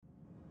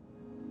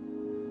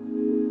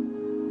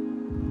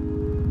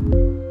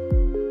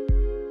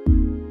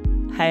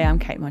Hey, I'm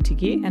Kate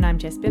Montague. And I'm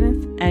Jess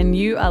Bimeth. And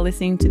you are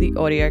listening to the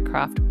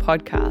AudioCraft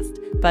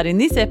podcast. But in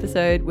this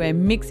episode, we're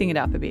mixing it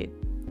up a bit.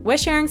 We're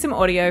sharing some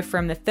audio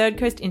from the Third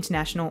Coast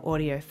International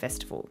Audio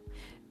Festival.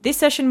 This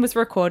session was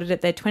recorded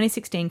at their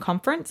 2016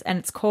 conference and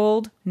it's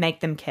called Make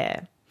Them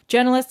Care.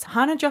 Journalists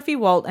Hannah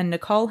Joffe-Walt and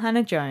Nicole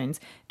Hannah-Jones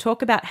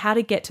talk about how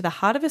to get to the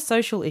heart of a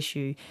social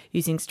issue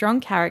using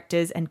strong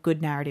characters and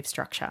good narrative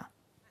structure.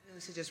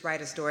 To just write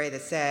a story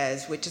that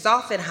says, which is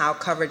often how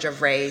coverage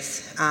of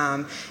race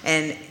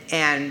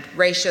and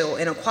racial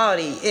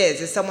inequality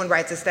is someone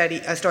writes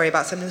a story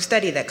about some new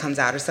study that comes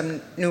out or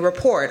some new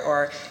report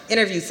or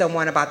interviews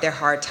someone about their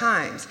hard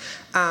times.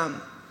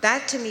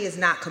 That to me is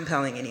not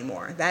compelling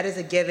anymore. That is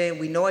a given.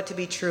 We know it to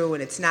be true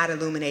and it's not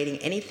illuminating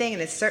anything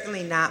and it's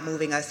certainly not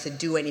moving us to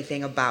do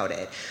anything about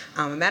it.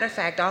 A matter of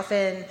fact,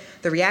 often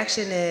the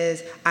reaction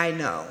is, I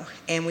know.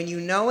 And when you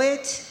know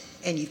it,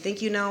 and you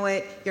think you know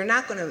it, you're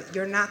not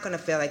gonna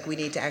feel like we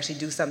need to actually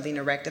do something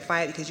to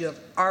rectify it because you have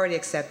already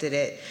accepted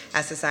it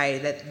as society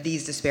that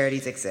these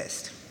disparities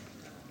exist.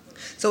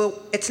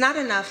 So it's not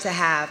enough to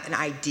have an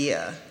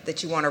idea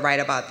that you want to write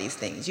about these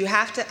things. You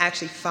have to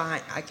actually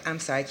find, I'm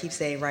sorry, I keep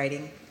saying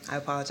writing, I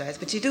apologize,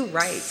 but you do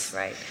write,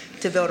 right,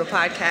 to build a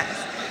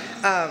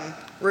podcast.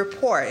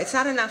 Report. It's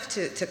not enough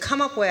to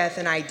come up with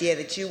an idea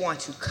that you want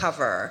to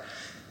cover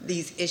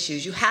these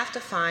issues. You have to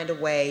find a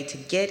way to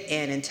get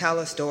in and tell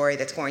a story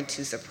that's going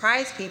to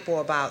surprise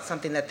people about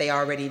something that they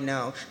already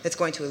know, that's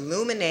going to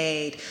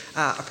illuminate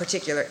a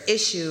particular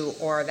issue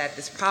or that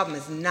this problem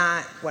is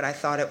not what I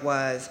thought it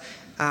was.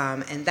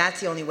 And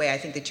that's the only way I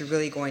think that you're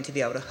really going to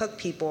be able to hook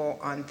people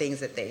on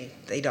things that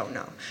they don't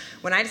know.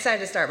 When I decided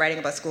to start writing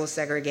about school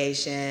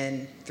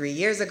segregation 3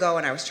 years ago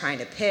and I was trying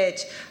to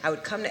pitch, I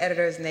would come to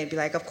editors and they'd be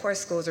like, of course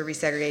schools are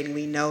resegregating,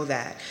 we know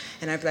that.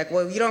 And I'd be like,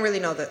 well, you don't really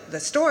know the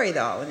story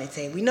though. And they'd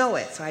say, we know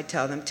it. So I'd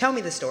tell them, tell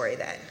me the story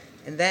then.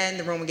 And then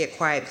the room would get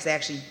quiet because they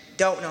actually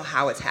don't know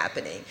how it's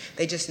happening.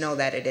 They just know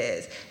that it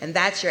is. And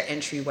that's your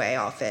entryway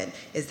often,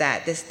 is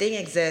that this thing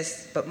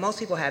exists, but most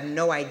people have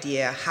no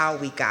idea how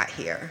we got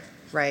here.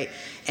 Right?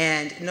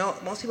 And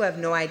most people have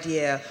no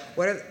idea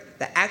what are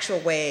the actual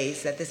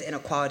ways that this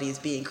inequality is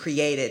being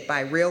created by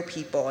real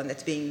people and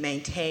that's being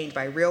maintained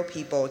by real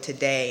people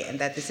today, and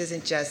that this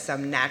isn't just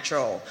some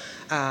natural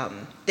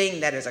thing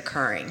that is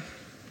occurring.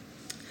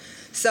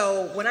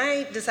 So when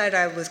I decided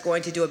I was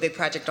going to do a big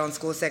project on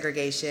school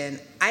segregation,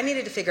 I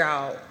needed to figure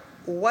out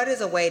what is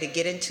a way to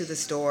get into the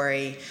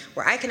story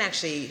where I can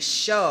actually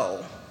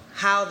show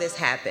how this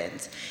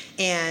happens.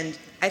 And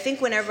I think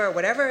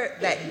whatever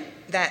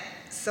that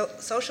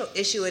social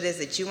issue it is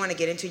that you want to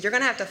get into, you're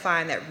going to have to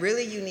find that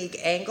really unique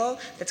angle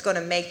that's going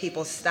to make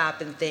people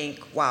stop and think,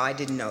 wow, I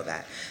didn't know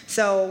that.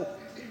 So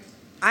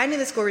I knew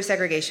that school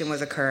resegregation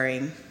was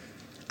occurring.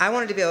 I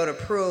wanted to be able to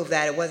prove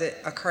that it wasn't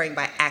occurring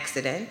by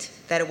accident,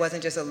 that it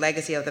wasn't just a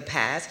legacy of the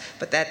past,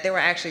 but that there were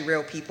actually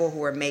real people who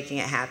were making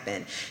it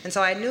happen. And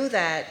so I knew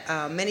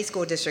that many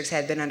school districts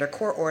had been under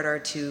court order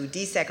to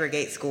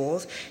desegregate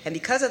schools, and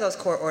because of those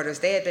court orders,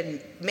 they had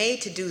been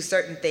made to do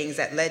certain things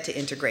that led to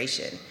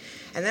integration.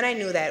 And then I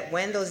knew that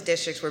when those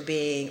districts were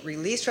being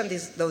released from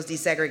those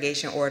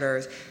desegregation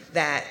orders,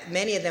 that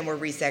many of them were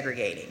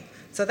resegregating.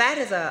 So that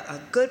is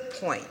a good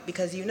point,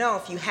 because you know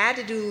if you had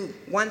to do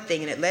one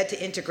thing and it led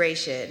to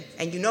integration,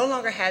 and you no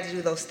longer had to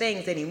do those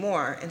things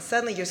anymore, and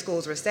suddenly your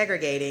schools were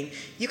segregating,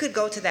 you could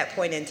go to that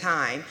point in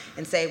time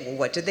and say, well,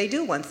 what did they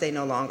do once they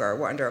no longer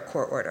were under a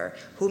court order?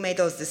 Who made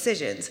those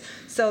decisions?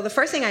 So the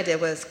first thing I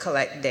did was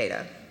collect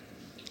data.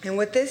 And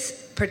what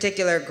this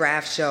particular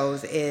graph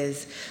shows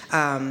is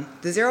the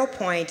 0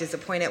 point is the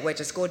point at which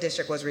a school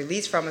district was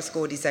released from a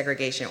school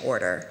desegregation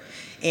order.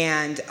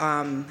 And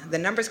the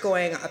numbers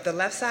going up the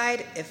left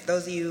side, if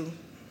those of you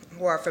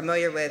who are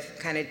familiar with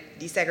kind of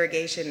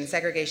desegregation and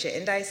segregation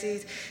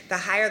indices, the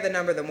higher the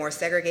number, the more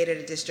segregated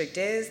a district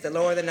is, the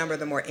lower the number,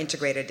 the more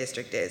integrated a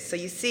district is. So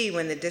you see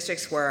when the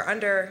districts were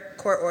under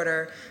court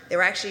order, they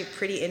were actually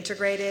pretty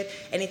integrated.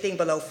 Anything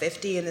below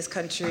 50 in this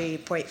country,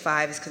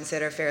 0.5 is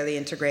considered fairly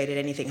integrated.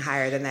 Anything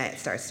higher than that, it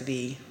starts to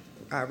be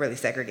really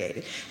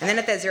segregated. And then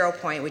at that 0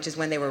 point, which is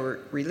when they were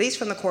released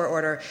from the court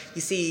order,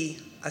 you see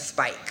a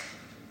spike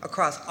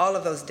across all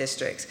of those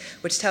districts,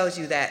 which tells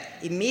you that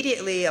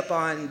immediately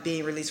upon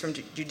being released from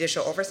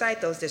judicial oversight,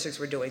 those districts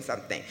were doing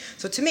something.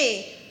 So to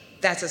me,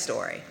 that's a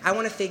story. I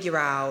want to figure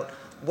out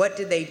what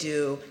did they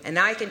do, and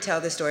now I can tell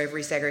the story of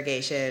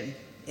resegregation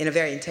in a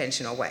very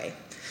intentional way.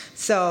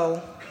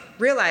 So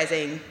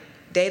realizing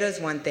data is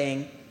one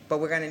thing, but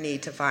we're going to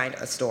need to find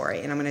a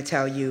story. And I'm going to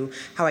tell you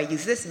how I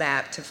use this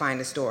map to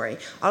find a story.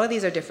 All of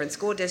these are different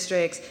school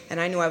districts, and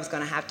I knew I was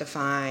going to have to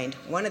find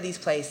one of these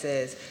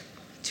places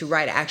to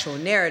write an actual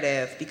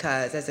narrative,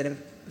 because as an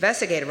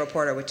investigative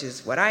reporter, which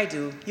is what I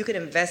do, you can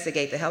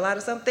investigate the hell out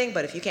of something,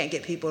 but if you can't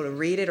get people to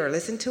read it or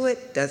listen to it,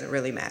 it doesn't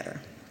really matter.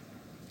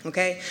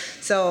 Okay?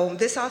 So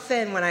this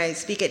often, when I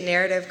speak at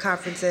narrative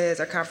conferences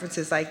or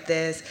conferences like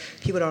this,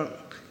 people don't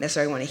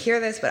necessarily want to hear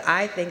this, but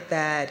I think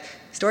that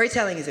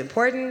storytelling is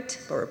important,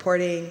 but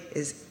reporting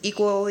is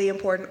equally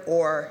important,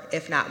 or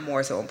if not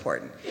more so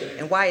important.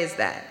 And why is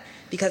that?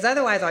 because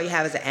otherwise all you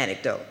have is an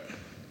anecdote.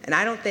 And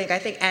I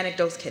think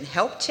anecdotes can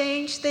help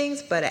change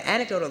things, but an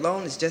anecdote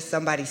alone is just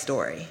somebody's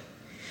story.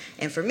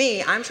 And for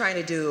me, I'm trying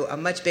to do a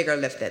much bigger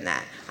lift than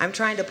that. I'm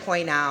trying to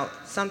point out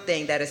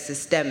something that is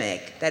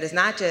systemic, that is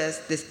not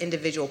just this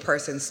individual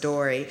person's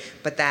story,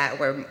 but that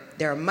where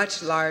there are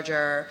much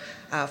larger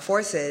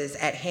forces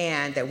at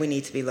hand that we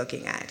need to be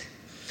looking at.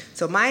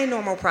 So my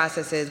normal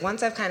process is,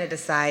 once I've kind of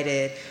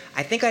decided,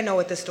 I think I know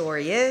what the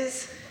story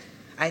is,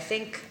 I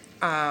think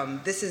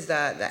this is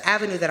the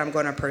avenue that I'm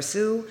going to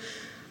pursue,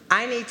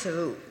 I need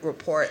to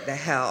report the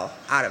hell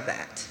out of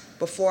that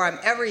before I'm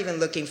ever even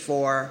looking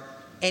for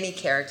any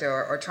character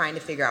or trying to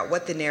figure out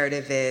what the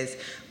narrative is.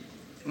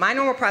 My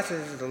normal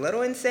process is a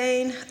little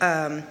insane,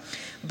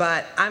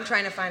 but I'm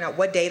trying to find out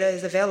what data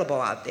is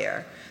available out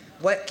there.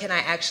 What can I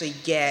actually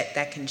get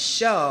that can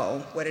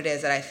show what it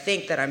is that I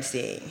think that I'm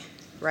seeing,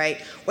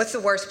 right? What's the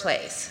worst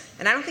place?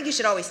 And I don't think you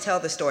should always tell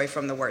the story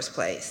from the worst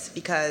place,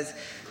 because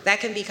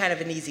that can be kind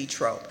of an easy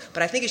trope.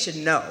 But I think you should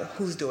know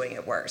who's doing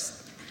it worse.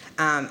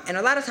 And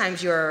a lot of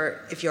times,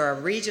 if you're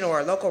a regional or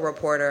a local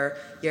reporter,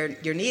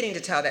 you're needing to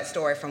tell that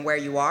story from where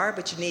you are,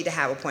 but you need to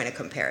have a point of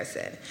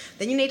comparison.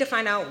 Then you need to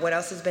find out what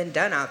else has been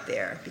done out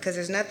there, because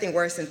there's nothing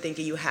worse than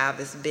thinking you have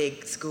this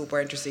big scoop or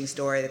interesting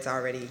story that's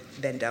already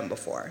been done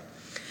before.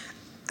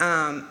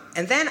 And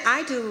then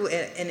I do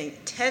an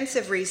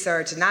intensive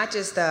research, not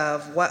just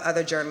of what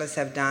other journalists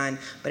have done,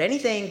 but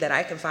anything that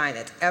I can find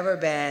that's ever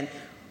been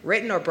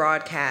written or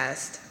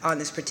broadcast on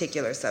this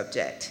particular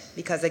subject.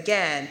 Because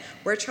again,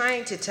 we're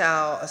trying to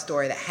tell a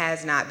story that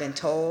has not been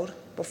told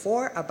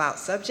before about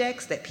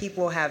subjects that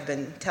people have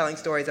been telling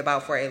stories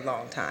about for a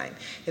long time.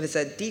 If it's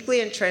a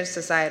deeply entrenched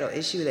societal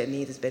issue, that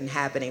means it's been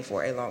happening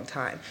for a long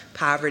time.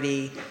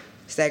 Poverty,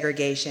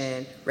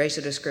 segregation,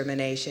 racial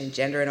discrimination,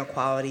 gender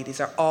inequality,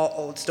 these are all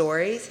old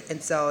stories.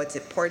 And so it's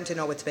important to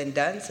know what's been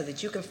done so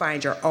that you can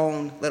find your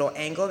own little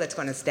angle that's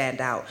going to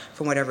stand out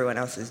from what everyone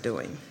else is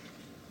doing.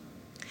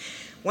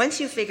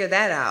 Once you figure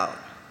that out,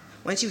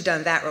 once you've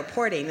done that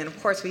reporting, then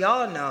of course we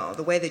all know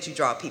the way that you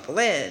draw people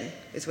in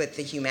is with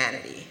the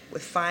humanity,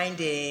 with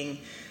finding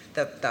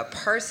the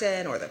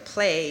person or the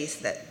place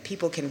that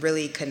people can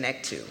really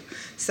connect to.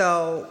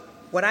 So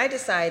what I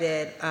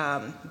decided,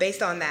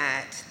 based on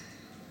that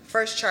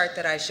first chart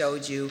that I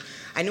showed you,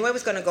 I knew I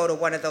was going to go to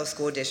one of those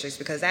school districts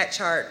because that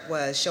chart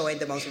was showing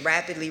the most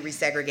rapidly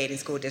resegregating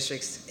school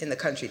districts in the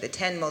country, the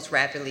 10 most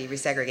rapidly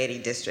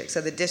resegregating districts. So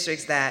the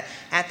districts that,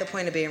 at the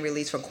point of being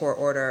released from court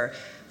order,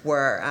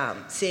 were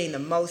seeing the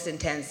most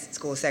intense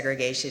school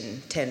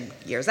segregation 10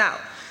 years out.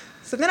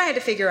 So then I had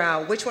to figure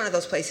out which one of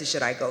those places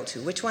should I go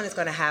to, which one is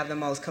going to have the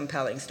most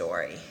compelling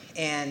story.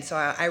 And so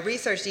I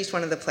researched each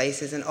one of the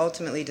places and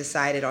ultimately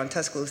decided on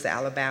Tuscaloosa,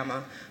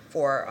 Alabama,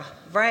 for a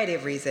variety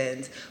of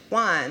reasons.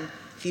 One,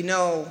 if you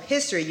know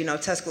history, you know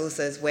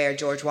Tuscaloosa is where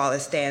George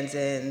Wallace stands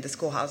in the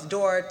schoolhouse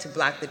door to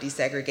block the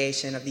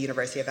desegregation of the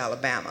University of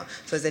Alabama.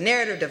 So as a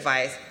narrative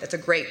device, that's a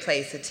great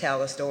place to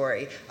tell a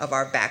story of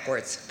our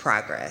backwards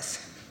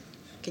progress.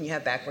 Can you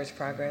have backwards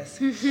progress?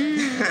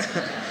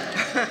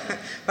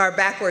 Our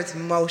backwards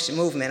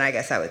movement, I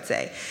guess I would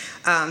say.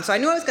 So I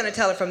knew I was going to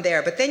tell it from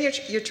there, but then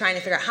you're trying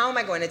to figure out, how am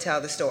I going to tell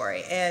the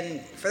story?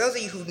 And for those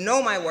of you who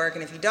know my work,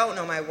 and if you don't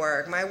know my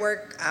work,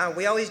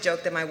 we always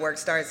joke that my work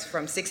starts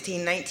from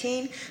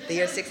 1619, the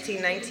year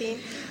 1619,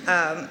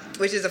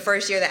 which is the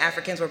first year that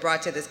Africans were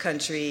brought to this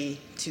country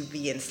to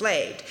be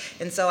enslaved.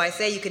 And so I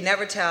say you could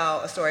never tell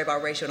a story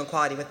about racial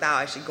inequality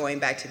without actually going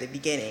back to the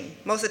beginning.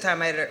 Most of the time,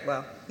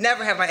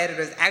 never have my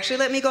editors actually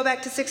let me go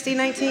back to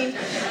 1619,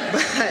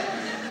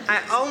 but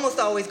I almost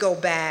always go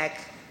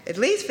back at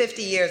least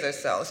 50 years or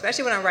so,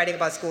 especially when I'm writing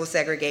about school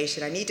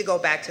segregation. I need to go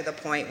back to the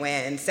point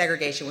when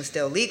segregation was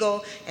still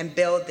legal and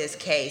build this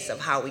case of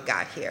how we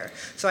got here.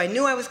 So I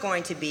knew I was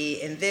going to be,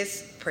 in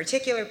this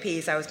particular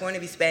piece, I was going to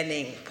be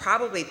spending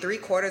probably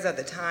 3/4 of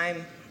the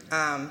time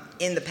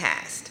in the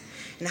past.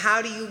 And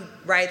how do you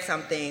write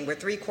something where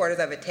 3/4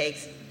 of it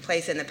takes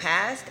place in the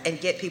past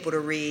and get people to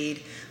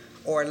read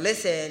or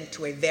listen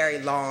to a very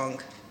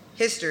long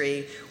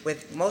history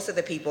with most of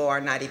the people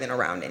are not even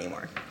around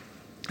anymore?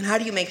 And how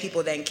do you make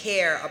people then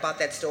care about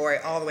that story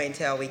all the way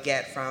until we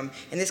get from,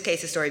 in this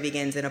case, the story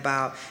begins in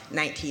about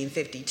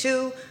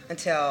 1952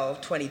 until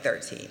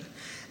 2013.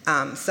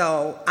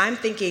 So I'm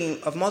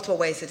thinking of multiple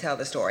ways to tell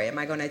the story. Am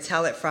I going to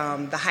tell it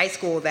from the high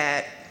school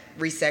that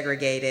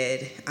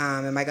resegregated?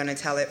 Am I going to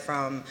tell it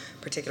from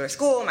a particular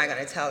school? Am I going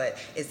to tell it,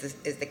 is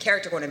the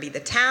character going to be the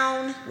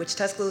town, which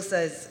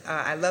Tuscaloosa is,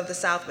 I love the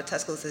South, but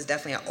Tuscaloosa is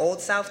definitely an old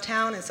South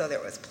town, and so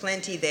there was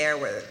plenty there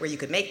where you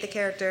could make the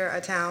character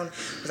a town.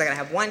 Was I going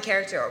to have one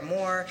character or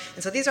more?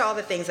 And so these are all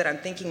the things that I'm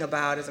thinking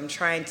about as I'm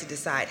trying to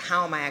decide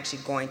how am I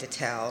actually going to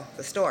tell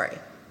the story.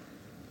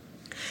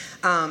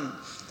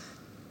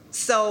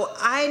 So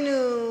I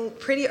knew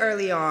pretty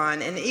early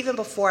on, and even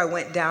before I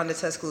went down to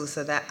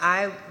Tuscaloosa, that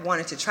I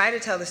wanted to try to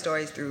tell the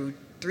stories through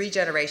 3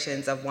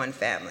 generations of one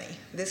family.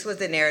 This was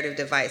the narrative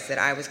device that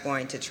I was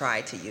going to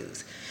try to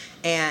use.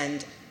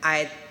 And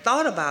I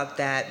thought about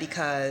that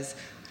because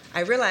I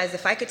realized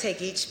if I could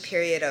take each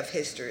period of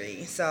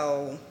history,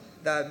 so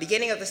the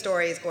beginning of the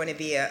story is going to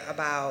be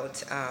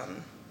about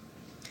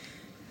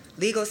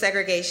legal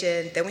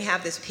segregation. Then we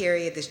have this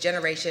period, this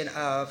generation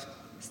of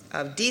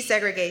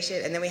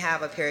desegregation, and then we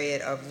have a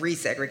period of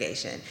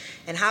resegregation.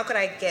 And how could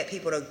I get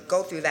people to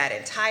go through that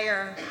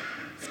entire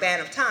span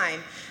of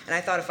time? And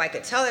I thought if I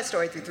could tell that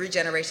story through 3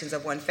 generations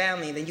of one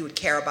family, then you would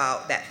care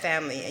about that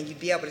family, and you'd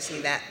be able to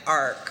see that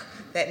arc,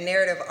 that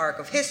narrative arc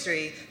of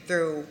history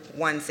through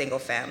one single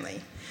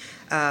family.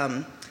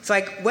 So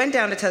I went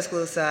down to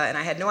Tuscaloosa, and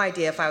I had no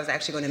idea if I was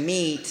actually going to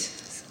meet,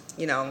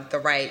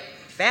 the right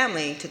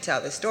family to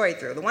tell this story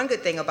through. The one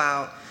good thing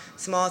about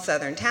small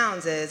southern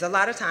towns is a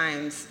lot of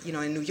times,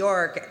 in New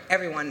York,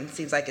 everyone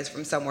seems like it's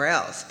from somewhere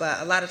else.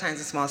 But a lot of times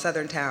in small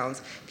southern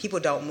towns, people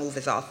don't move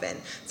as often.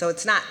 So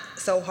it's not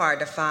so hard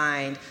to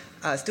find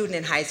a student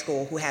in high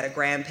school who had a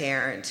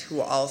grandparent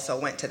who also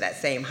went to that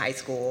same high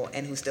school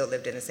and who still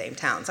lived in the same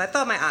town. So I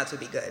thought my odds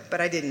would be good,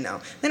 but I didn't know.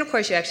 Then, of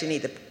course, you actually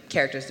need the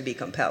characters to be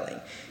compelling.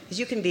 Because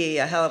you can be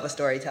a hell of a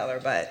storyteller,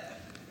 but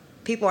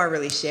people aren't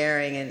really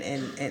sharing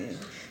and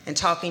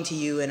talking to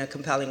you in a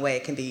compelling way.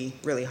 It can be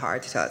really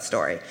hard to tell that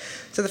story.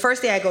 So the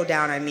first day I go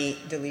down, I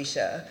meet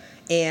Delisha,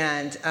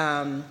 and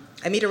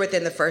I meet her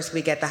within the first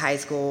week at the high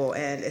school,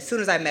 and as soon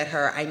as I met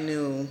her, I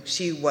knew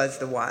she was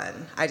the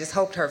one. I just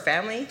hoped her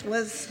family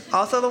was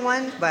also the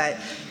one, but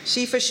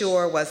she for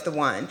sure was the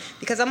one.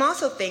 Because I'm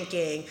also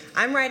thinking,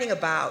 I'm writing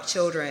about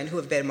children who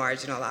have been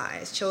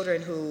marginalized,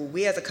 children who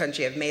we as a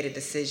country have made a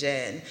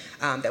decision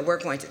that we're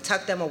going to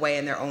tuck them away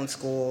in their own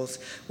schools.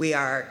 We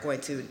are going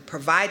to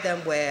provide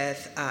them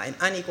with an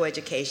unequal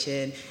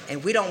education,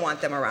 and we don't want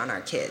them around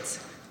our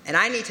kids. And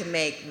I need to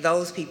make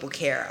those people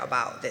care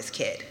about this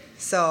kid.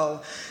 So,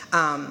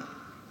 and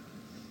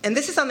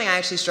this is something I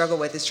actually struggle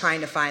with, is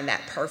trying to find that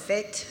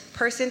perfect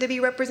person to be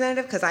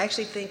representative, because I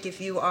actually think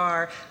if you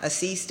are a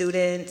C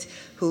student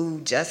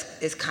who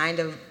just is kind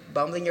of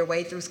bumbling your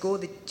way through school,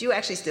 that you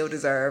actually still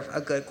deserve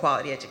a good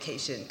quality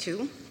education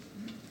too.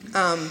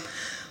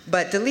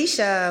 But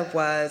Delisha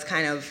was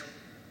kind of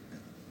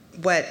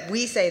what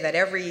we say that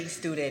every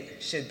student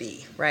should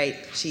be, right?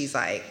 She's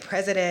like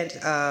president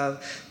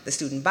of the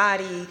student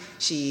body.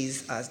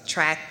 She's a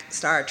track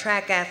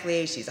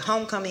athlete. She's a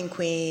homecoming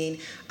queen.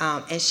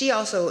 And she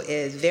also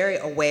is very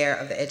aware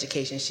of the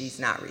education she's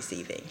not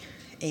receiving,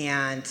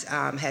 and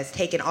has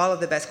taken all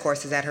of the best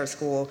courses at her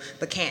school,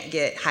 but can't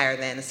get higher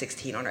than a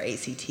 16 on her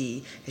ACT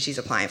as she's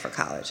applying for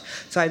college.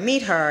 So I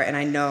meet her, and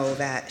I know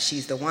that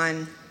she's the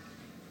one.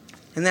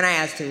 And then I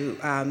asked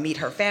to meet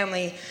her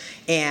family,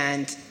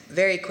 and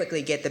very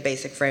quickly get the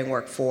basic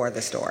framework for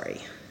the story.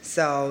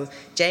 So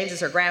James is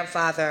her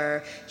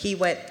grandfather. He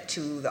went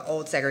to the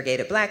old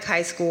segregated black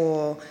high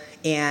school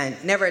and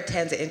never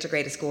attends an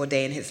integrated school a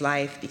day in his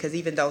life, because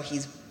even though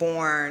he's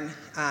born,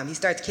 he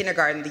starts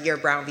kindergarten the year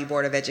Brown v.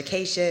 Board of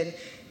Education.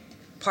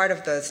 Part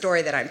of the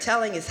story that I'm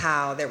telling is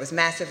how there was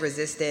massive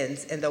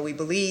resistance, and though we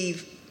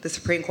believe the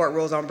Supreme Court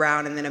rules on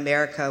Brown and then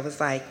America was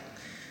like,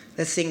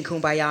 let's sing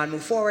Kumbaya and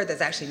move forward,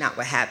 that's actually not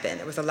what happened.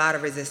 There was a lot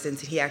of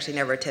resistance, and he actually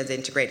never attends an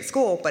integrated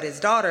school. But his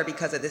daughter,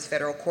 because of this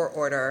federal court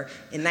order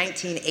in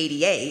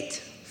 1988,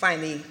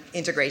 finally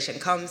integration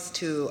comes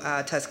to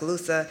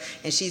Tuscaloosa,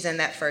 and she's in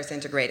that first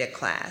integrated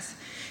class,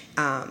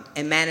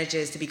 and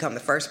manages to become the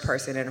first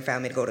person in her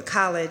family to go to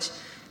college.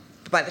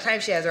 But by the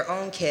time she has her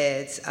own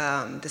kids,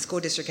 the school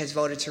district has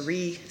voted to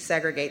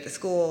resegregate the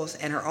schools,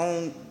 and her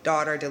own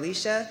daughter,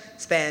 Delisha,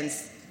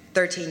 spends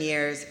 13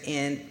 years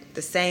in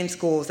the same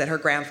schools that her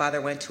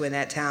grandfather went to in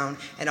that town,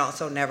 and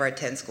also never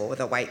attend school with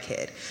a white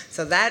kid.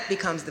 So that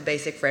becomes the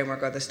basic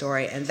framework of the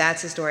story, and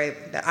that's a story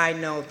that I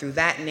know through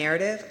that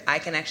narrative, I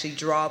can actually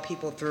draw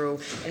people through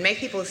and make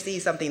people see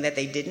something that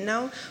they didn't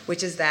know,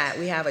 which is that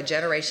we have a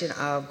generation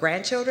of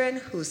grandchildren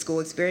whose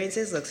school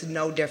experiences looks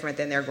no different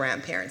than their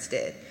grandparents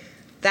did.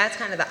 That's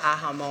kind of the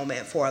aha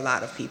moment for a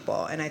lot of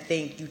people, and I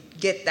think you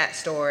get that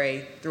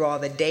story through all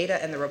the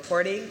data and the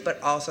reporting, but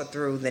also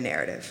through the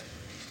narrative.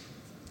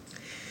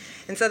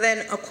 And so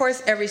then, of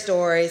course, every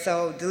story,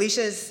 so Delisha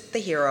is the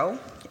hero,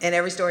 and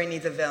every story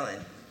needs a villain.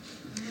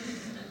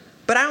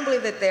 But I don't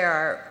believe that there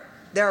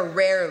are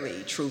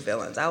rarely true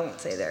villains. I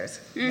won't say there's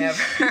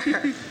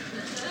never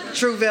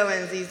true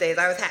villains these days.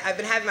 I've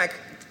been having my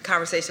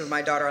conversation with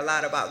my daughter a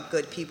lot about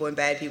good people and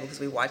bad people,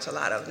 because we watch a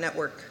lot of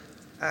network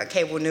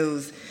cable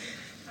news,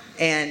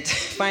 and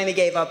finally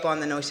gave up on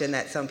the notion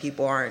that some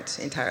people aren't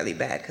entirely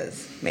bad,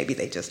 because maybe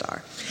they just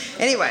are.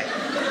 Anyway.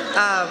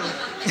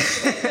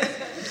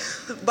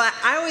 But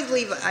I always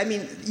believe,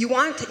 you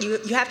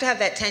have to have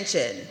that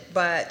tension.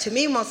 But to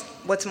me,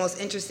 what's most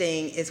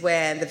interesting is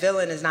when the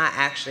villain is not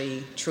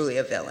actually truly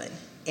a villain.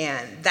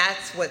 And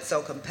that's what's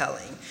so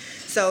compelling.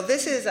 So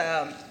this is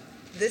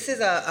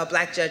a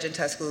black judge in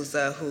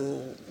Tuscaloosa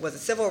who was a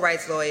civil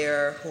rights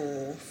lawyer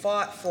who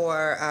fought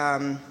for,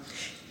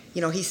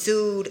 he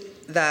sued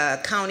the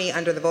county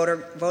under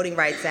the Voting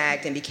Rights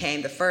Act and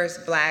became the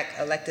first black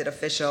elected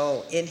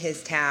official in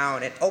his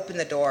town and opened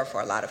the door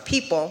for a lot of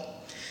people.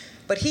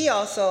 But he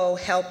also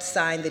helped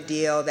sign the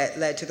deal that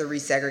led to the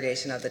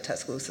resegregation of the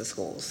Tuscaloosa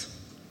schools.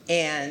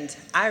 And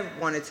I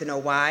wanted to know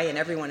why, and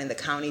everyone in the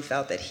county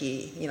felt that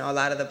a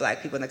lot of the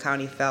black people in the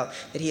county felt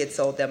that he had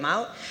sold them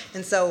out.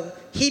 And so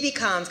he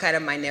becomes kind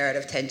of my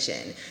narrative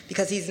tension,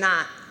 because he's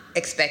not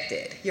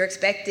expected. You're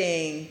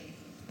expecting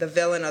the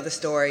villain of the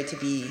story to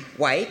be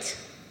white,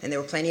 and there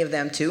were plenty of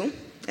them too,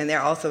 and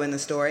they're also in the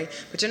story,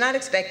 but you're not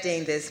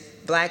expecting this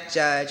black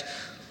judge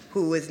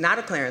who is not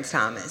a Clarence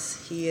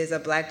Thomas. He is a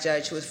black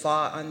judge who has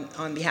fought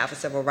on behalf of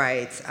civil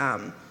rights,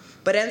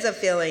 but ends up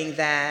feeling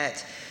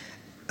that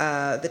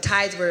the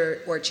tides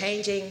were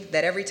changing,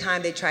 that every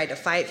time they tried to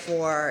fight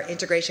for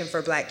integration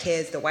for black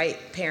kids, the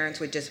white parents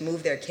would just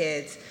move their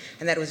kids,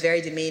 and that it was very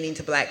demeaning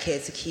to black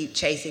kids to keep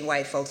chasing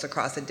white folks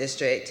across the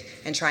district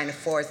and trying to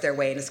force their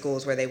way into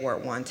schools where they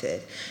weren't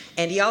wanted.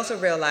 And he also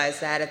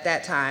realized that at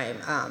that time,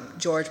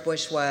 George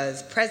Bush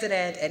was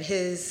president, and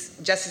his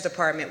Justice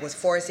Department was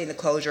forcing the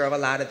closure of a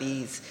lot of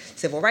these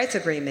civil rights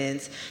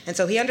agreements. And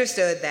so he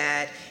understood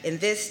that in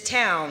this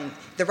town,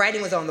 the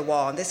writing was on the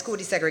wall, and this school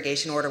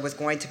desegregation order was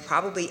going to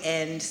probably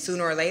end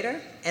sooner or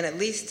later. And at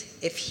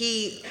least if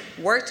he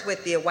worked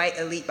with the white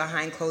elite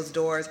behind closed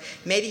doors,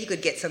 maybe he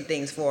could get some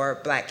things for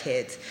black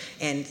kids.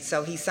 And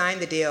so he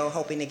signed the deal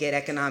hoping to get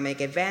economic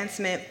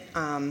advancement,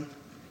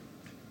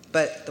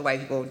 but the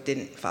white people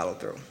didn't follow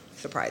through,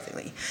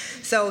 surprisingly.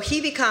 So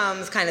he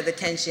becomes kind of the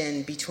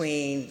tension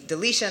between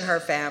Delisha and her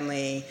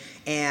family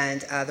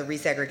and the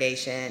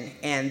resegregation,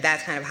 and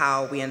that's kind of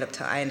how I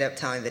end up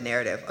telling the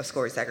narrative of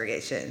school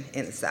resegregation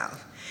in the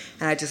South.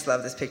 And I just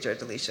love this picture of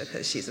Delisha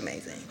because she's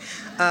amazing.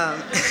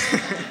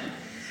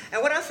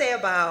 And what I'll say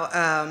about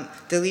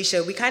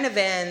Delisha,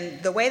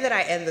 the way that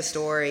I end the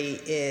story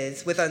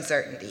is with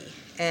uncertainty.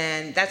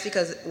 And that's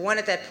because, one,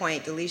 at that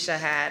point, Delisha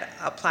had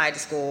applied to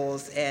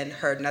schools and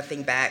heard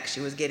nothing back. She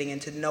was getting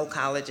into no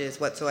colleges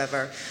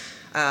whatsoever.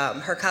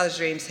 Her college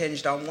dreams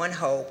hinged on one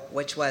hope,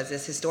 which was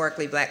this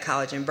historically black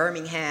college in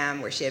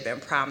Birmingham, where she had been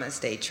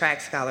promised a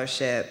track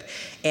scholarship.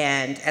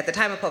 And at the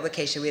time of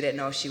publication, we didn't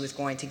know if she was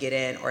going to get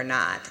in or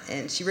not.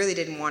 And she really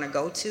didn't want to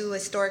go to a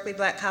historically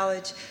black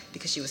college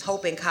because she was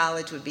hoping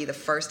college would be the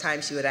first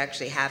time she would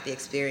actually have the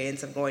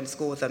experience of going to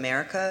school with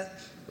America,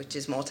 which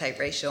is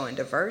multiracial and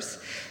diverse.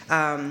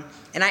 And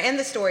I end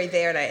the story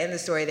there, and I end the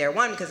story there,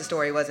 one, because the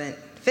story wasn't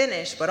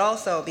finished, but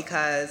also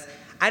because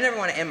I never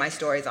want to end my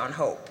stories on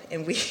hope.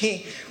 And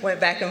we went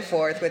back and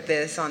forth with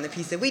this on the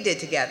piece that we did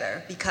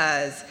together,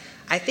 because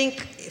I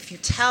think if you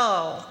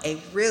tell a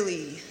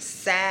really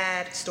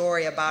sad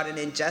story about an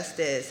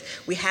injustice,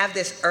 we have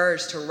this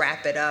urge to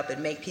wrap it up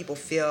and make people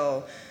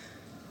feel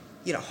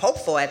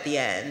hopeful at the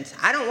end.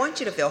 I don't want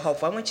you to feel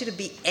hopeful. I want you to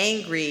be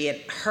angry and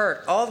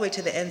hurt all the way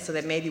to the end so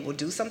that maybe we'll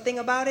do something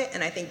about it.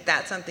 And I think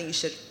that's something you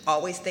should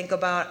always think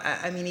about.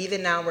 I mean,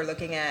 even now we're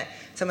looking at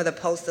some of the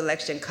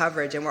post-election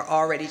coverage, and we're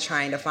already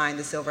trying to find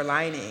the silver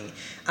lining.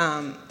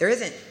 There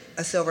isn't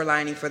a silver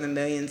lining for the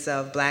millions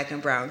of black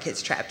and brown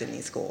kids trapped in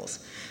these schools.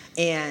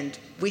 And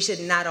we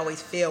should not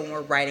always feel, when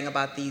we're writing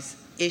about these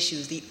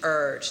issues, the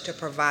urge to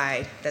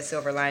provide that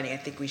silver lining. I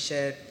think we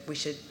should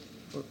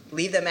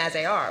leave them as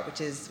they are, which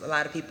is a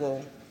lot of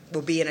people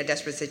will be in a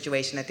desperate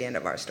situation at the end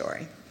of our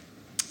story.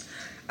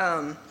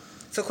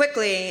 So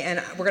quickly,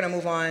 and we're going to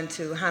move on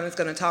to Hannah's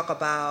going to talk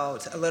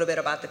a little bit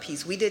about the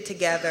piece we did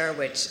together,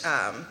 which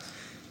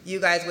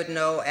you guys would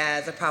know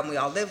as A Problem We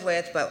All Live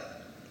With,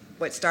 but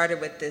what started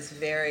with this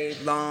very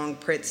long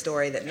print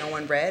story that no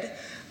one read.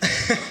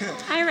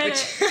 I read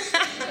it.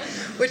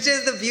 Which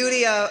is the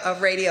beauty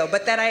of radio,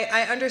 but that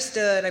I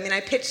understood. I mean, I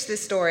pitched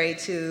this story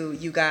to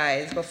you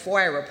guys before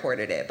I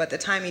reported it, but the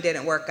timing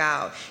didn't work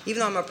out. Even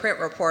though I'm a print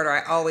reporter,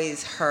 I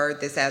always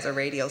heard this as a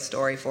radio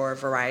story for a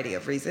variety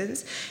of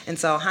reasons. And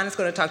so Hannah's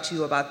going to talk to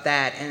you about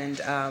that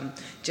and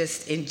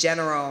just in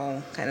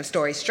general kind of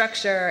story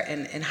structure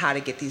and how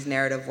to get these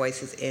narrative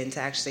voices in to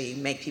actually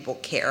make people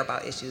care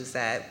about issues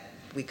that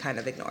we kind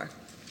of ignore.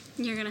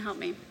 You're going to help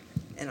me.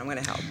 And I'm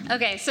going to help.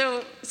 Okay,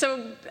 so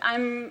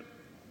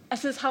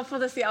this is helpful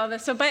to see all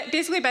this. So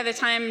basically by the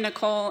time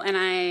Nicole and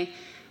I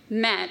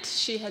met,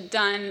 she had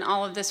done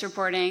all of this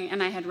reporting,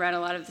 and I had read a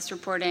lot of this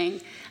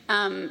reporting.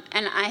 And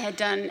I had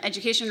done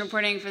education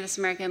reporting for This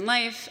American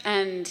Life.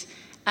 And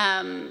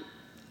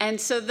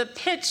so the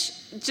pitch,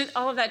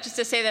 all of that just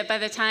to say that by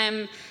the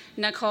time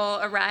Nicole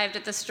arrived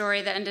at the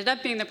story that ended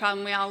up being The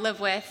Problem We All Live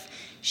With,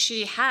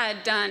 she had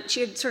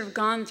sort of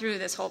gone through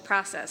this whole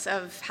process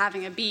of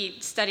having a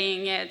beat,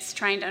 studying it,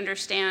 trying to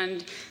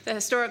understand the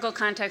historical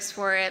context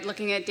for it,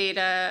 looking at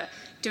data,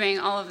 doing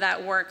all of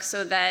that work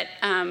so that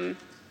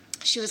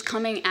she was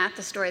coming at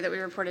the story that we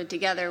reported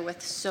together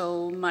with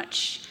so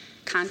much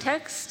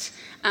context,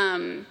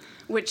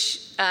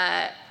 which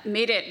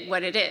made it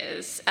what it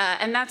is.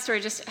 And that story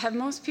have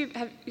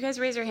you guys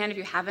raise your hand if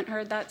you haven't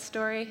heard that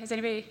story? Has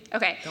anybody?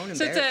 Okay. Don't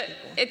embarrass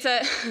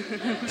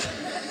people.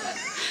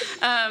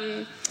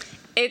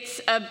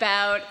 It's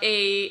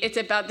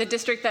about the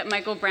district that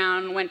Michael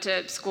Brown went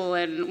to school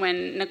in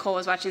when Nicole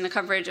was watching the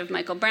coverage of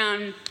Michael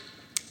Brown.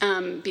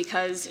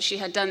 because she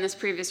had done this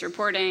previous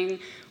reporting,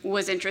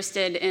 was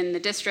interested in the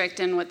district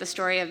and what the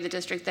story of the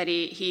district that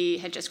he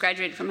had just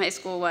graduated from high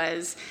school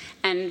was,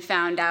 and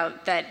found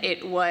out that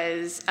it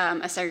was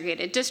a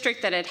segregated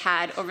district that had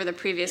had, over the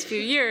previous few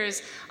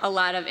years, a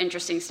lot of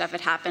interesting stuff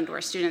had happened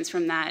where students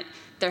from that,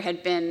 there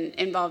had been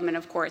involvement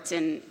of courts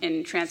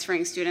in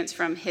transferring students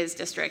from his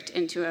district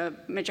into a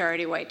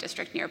majority white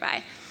district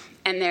nearby.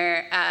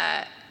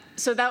 And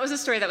so that was a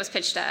story that was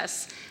pitched to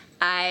us.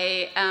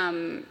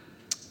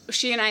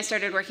 She and I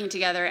started working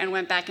together and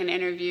went back and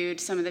interviewed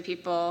some of the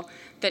people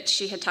that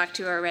she had talked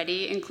to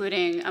already,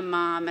 including a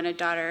mom and a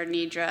daughter,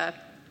 Nidra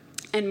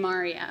and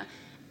Maria.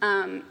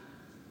 And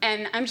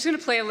I'm just going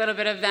to play a little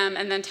bit of them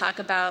and then talk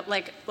about,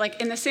 like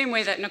in the same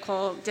way that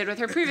Nicole did with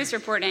her previous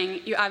reporting,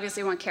 you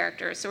obviously want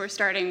characters. So we're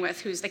starting with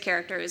who's the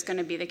character, who's going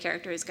to be the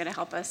character, who's going to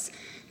help us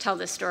tell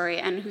this story,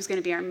 and who's going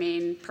to be our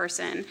main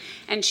person.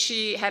 And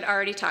she had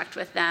already talked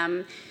with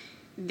them.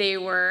 They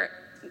were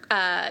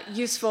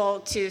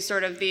useful to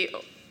sort of the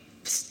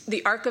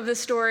arc of the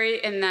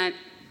story, in that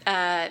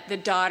the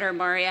daughter,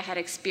 Maria, had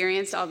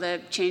experienced all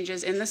the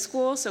changes in the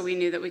school, so we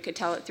knew that we could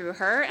tell it through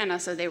her, and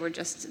also they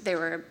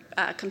were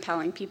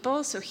compelling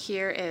people. So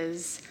here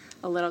is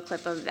a little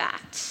clip of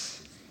that.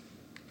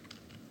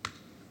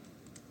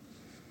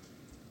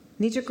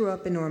 Nidra grew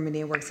up in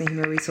Normandy and works in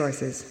human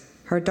resources.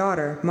 Her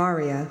daughter,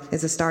 Maria,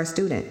 is a star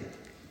student.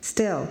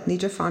 Still,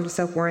 Nidra found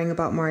herself worrying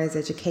about Maria's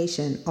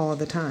education all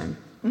the time.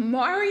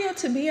 Maria,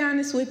 to be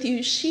honest with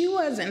you, she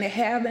wasn't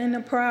having a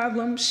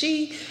problem.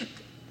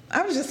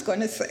 I was just going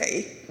to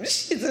say,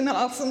 she's an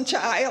awesome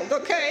child,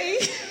 okay?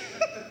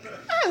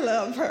 I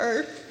love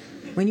her.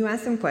 When you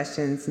ask them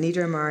questions,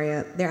 Nidra and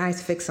Maria, their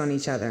eyes fix on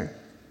each other.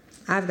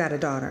 I've got a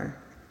daughter,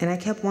 and I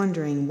kept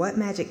wondering what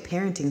magic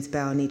parenting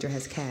spell Nidra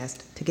has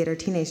cast to get her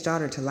teenage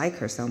daughter to like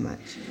her so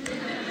much.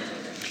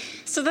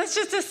 So that's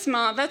just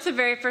that's the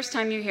very first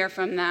time you hear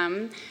from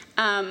them.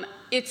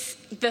 It's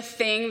the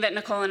thing that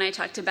Nicole and I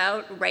talked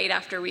about right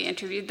after we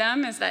interviewed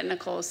them, is that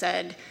Nicole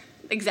said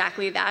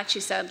exactly that. She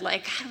said,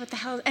 like, what the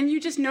hell? And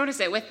you just notice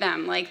it with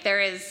them. Like,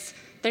 there's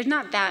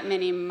not that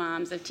many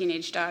moms of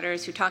teenage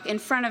daughters who talk in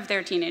front of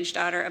their teenage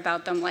daughter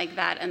about them like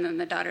that, and then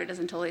the daughter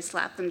doesn't totally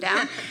slap them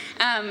down.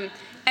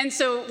 And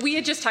so we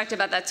had just talked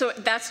about that. So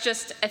that's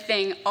just a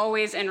thing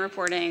always in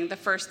reporting. The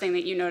first thing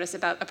that you notice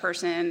about a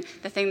person,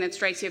 the thing that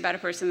strikes you about a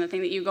person, the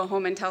thing that you go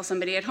home and tell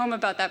somebody at home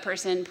about that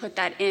person, put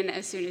that in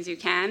as soon as you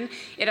can.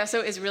 It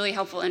also is really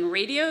helpful in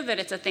radio that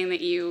it's a thing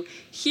that you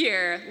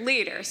hear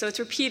later. So it's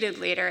repeated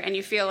later, and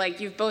you feel like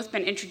you've both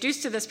been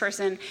introduced to this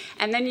person,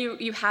 and then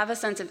you have a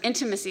sense of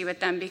intimacy with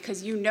them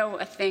because you know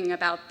a thing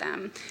about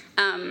them.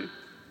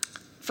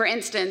 For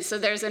instance, so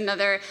there's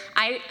another,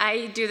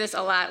 I do this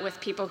a lot with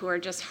people who are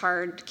just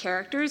hard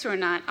characters, who are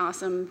not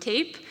awesome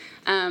tape.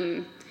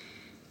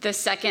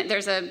 There's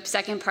a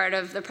second part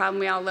of the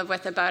problem we all live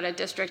with about a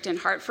district in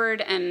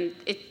Hartford, and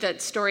the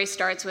story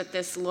starts with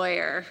this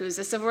lawyer who's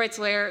a civil rights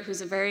lawyer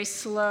who's a very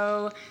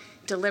slow,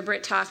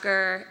 deliberate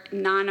talker,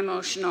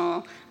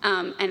 non-emotional,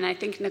 and I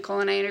think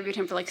Nicole and I interviewed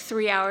him for like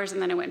 3 hours,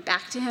 and then I went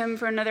back to him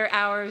for another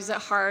hour. He was a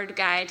hard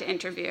guy to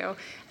interview.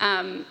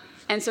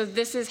 And so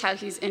this is how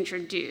he's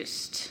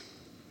introduced.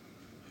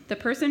 The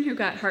person who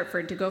got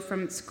Hartford to go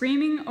from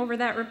screaming over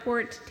that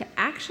report to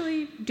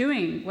actually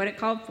doing what it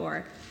called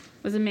for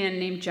was a man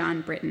named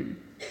John Britton.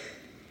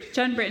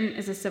 John Britton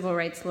is a civil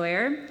rights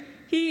lawyer.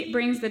 He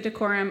brings the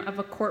decorum of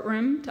a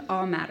courtroom to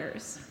all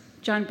matters.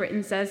 John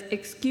Britton says,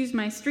 "Excuse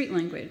my street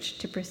language,"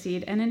 to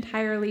precede an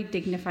entirely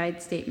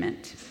dignified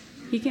statement.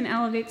 He can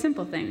elevate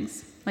simple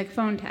things, like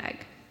phone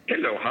tag.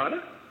 Hello,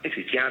 Hannah. This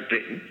is John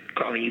Britton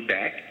calling you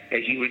back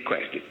as you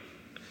requested.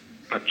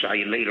 I'll try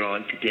you later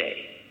on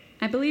today.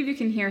 I believe you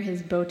can hear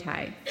his bow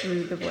tie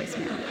through the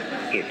voicemail.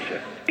 It's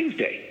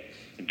Tuesday,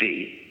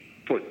 the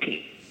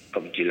 14th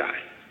of July.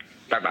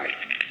 Bye-bye.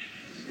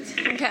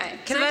 Okay.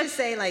 Can I just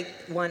say, like,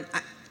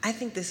 I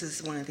think this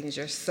is one of the things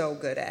you're so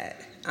good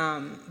at.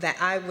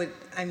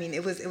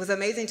 It was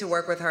amazing to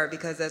work with her,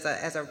 because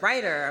as a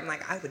writer, I'm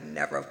like, I would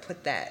never have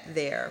put that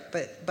there.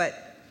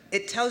 But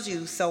it tells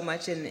you so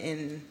much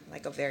in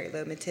like a very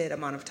limited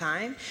amount of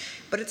time.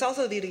 But it's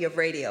also the beauty of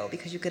radio,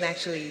 because you can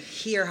actually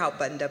hear how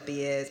buttoned up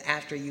he is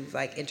after you've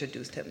like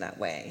introduced him that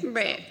way.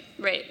 Right.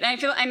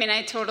 And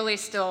I totally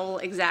stole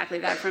exactly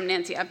that from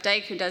Nancy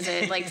Updike, who does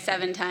it like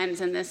 7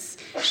 times in this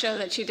show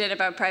that she did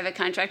about private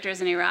contractors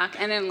in Iraq,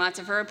 and in lots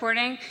of her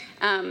reporting.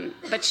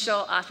 But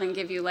she'll often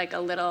give you like a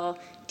little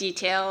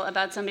detail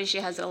about somebody. She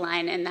has a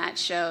line in that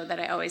show that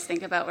I always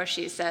think about, where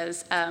she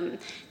says,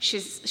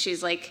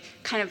 she's like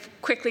kind of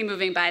quickly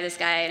moving by this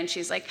guy, and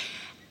she's like,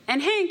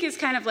 and Hank is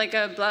kind of like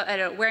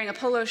wearing a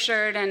polo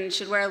shirt and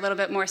should wear a little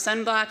bit more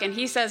sunblock, and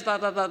he says blah,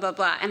 blah, blah, blah,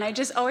 blah. And I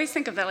just always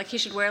think of that, like he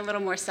should wear a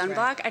little more sunblock.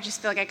 Right. I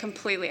just feel like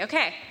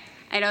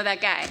I know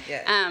that guy.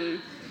 Yeah.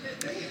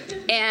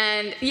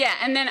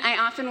 And then I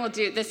often will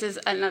do, this is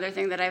another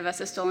thing that I've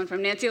also stolen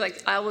from Nancy,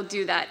 like I will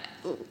do that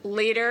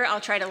later.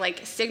 I'll try to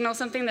like signal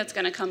something that's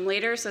going to come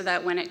later, so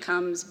that when it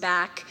comes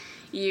back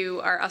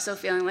you are also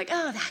feeling like,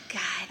 oh,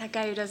 that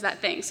guy who does that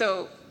thing.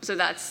 So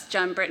that's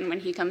John Britton when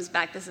he comes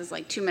back. This is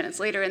like 2 minutes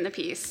later in the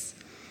piece.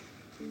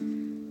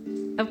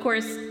 Of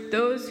course,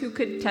 those who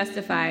could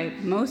testify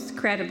most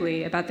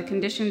credibly about the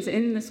conditions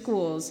in the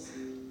schools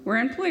were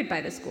employed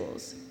by the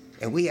schools.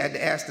 And we had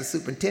to ask the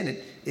superintendent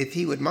if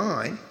he would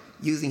mind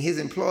using his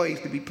employees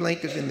to be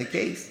plaintiffs in the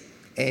case,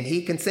 and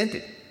he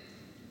consented.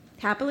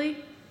 Happily?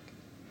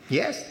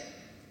 Yes.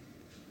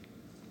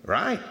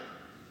 Right.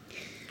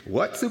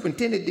 What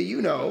superintendent do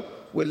you know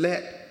would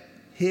let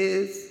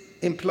his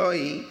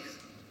employees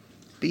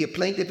be a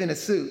plaintiff in a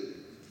suit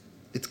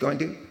that's going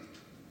to,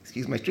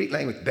 excuse my street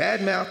language,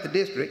 badmouth the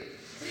district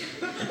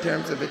in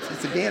terms of its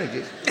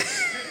advantages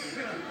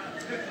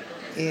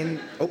in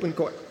open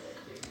court?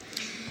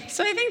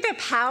 So I think the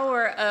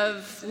power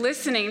of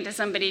listening to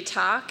somebody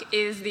talk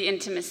is the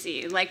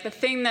intimacy. Like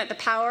the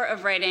power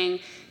of writing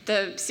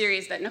the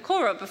series that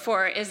Nicole wrote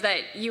before is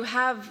that you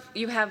have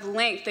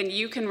length, and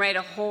you can write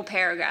a whole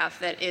paragraph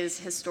that is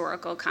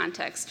historical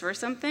context for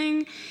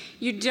something.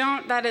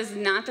 That is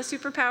not the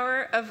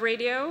superpower of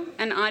radio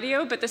and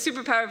audio, but the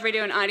superpower of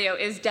radio and audio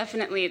is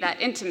definitely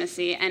that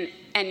intimacy. And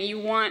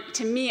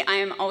to me, I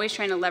am always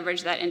trying to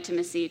leverage that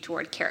intimacy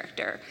toward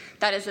character.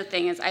 That is the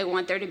thing, is I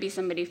want there to be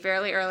somebody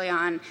fairly early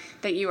on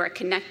that you are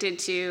connected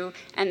to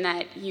and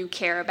that you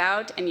care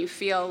about, and you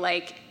feel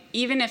like,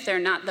 even if they're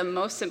not the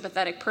most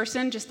sympathetic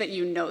person, just that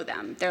you know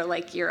them. They're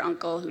like your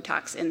uncle who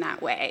talks in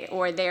that way,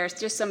 or they're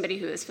just somebody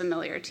who is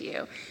familiar to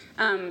you.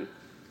 And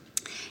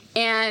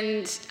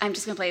I'm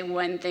just going to play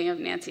one thing of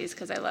Nancy's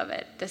because I love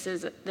it. This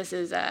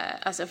is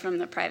also from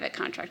the Private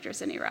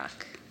Contractors in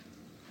Iraq.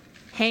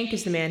 Hank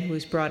is the man who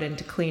was brought in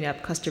to clean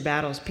up Custer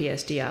Battle's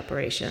PSD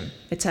operation.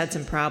 It's had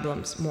some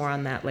problems, more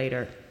on that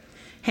later.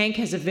 Hank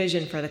has a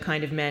vision for the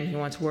kind of men he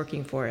wants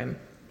working for him.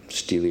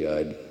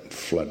 Steely-eyed,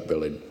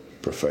 flat-bellied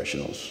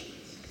professionals.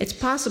 It's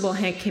possible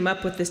Hank came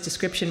up with this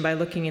description by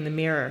looking in the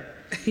mirror.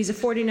 He's a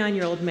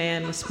 49-year-old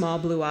man with small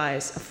blue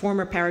eyes, a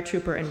former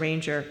paratrooper and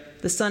ranger,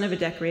 the son of a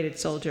decorated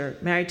soldier,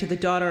 married to the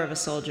daughter of a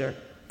soldier,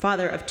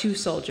 father of 2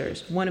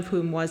 soldiers, one of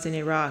whom was in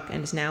Iraq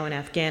and is now in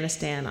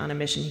Afghanistan on a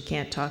mission he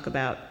can't talk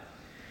about.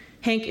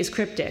 Hank is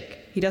cryptic.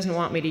 He doesn't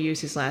want me to use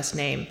his last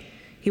name.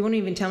 He won't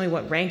even tell me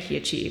what rank he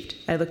achieved.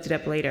 I looked it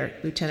up later,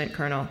 Lieutenant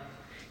Colonel.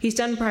 He's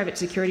done private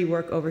security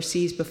work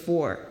overseas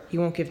before. He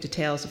won't give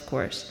details, of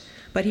course.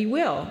 But he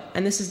will,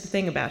 and this is the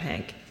thing about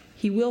Hank,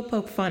 he will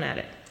poke fun at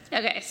it.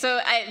 Okay,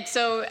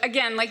 so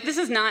again, like, this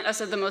is not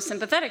also the most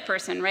sympathetic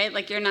person, right?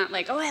 Like, you're not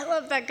like, oh, I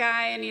love that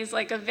guy, and he's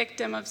like a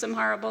victim of some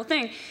horrible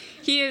thing.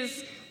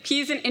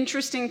 He's an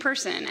interesting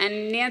person,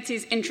 and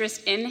Nancy's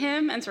interest in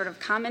him and sort of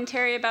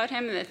commentary about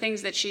him and the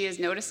things that she is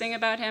noticing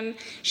about him,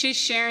 she's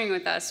sharing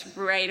with us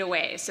right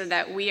away so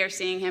that we are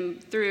seeing him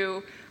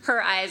through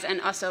her eyes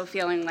and also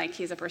feeling like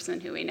he's a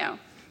person who we know.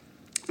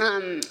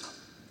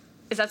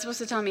 Is that supposed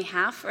to tell me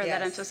half, or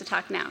that I'm supposed to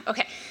talk now?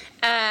 Okay.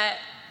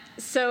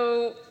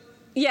 So,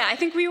 yeah, I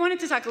think we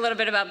wanted to talk a little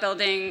bit about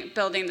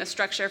building the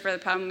structure for the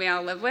problem we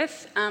all live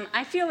with.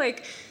 I feel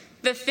like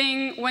the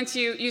thing, once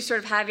you sort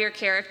of have your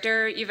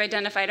character, you've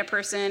identified a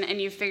person, and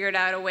you've figured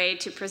out a way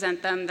to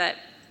present them that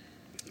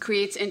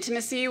creates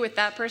intimacy with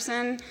that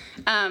person,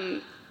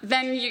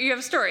 then you have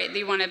a story that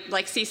you want to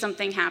like see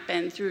something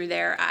happen through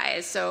their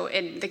eyes. So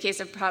in the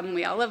case of Problem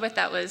We All Live With,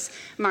 that was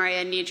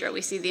Maria and Nidra.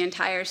 We see the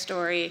entire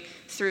story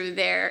through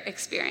their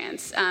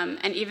experience.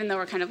 And even though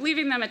we're kind of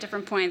leaving them at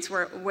different points,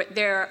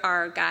 they're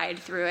our guide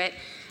through it.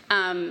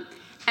 And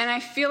I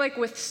feel like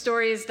with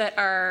stories that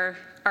are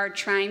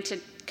trying to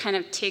kind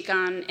of take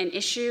on an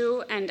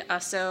issue and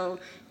also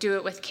do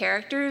it with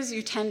characters,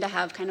 you tend to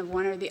have kind of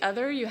one or the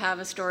other. You have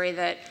a story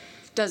that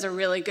does a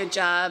really good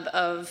job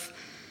of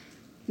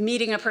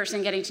meeting a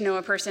person, getting to know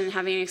a person,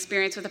 having an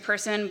experience with a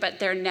person, but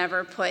they're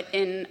never put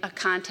in a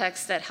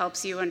context that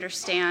helps you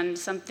understand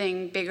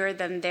something bigger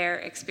than their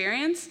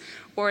experience.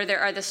 Or there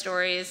are the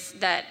stories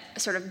that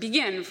sort of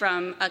begin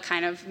from a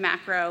kind of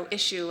macro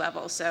issue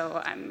level.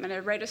 So I'm going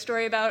to write a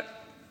story about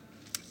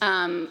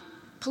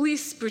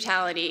police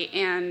brutality,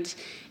 and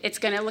it's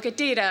going to look at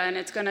data, and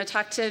it's going to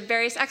talk to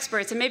various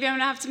experts, and maybe I'm going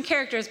to have some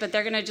characters, but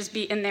they're going to just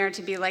be in there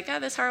to be like, oh,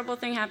 this horrible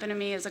thing happened to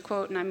me as a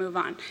quote, and I move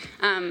on.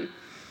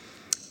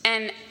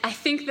 And I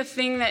think the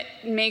thing that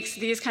makes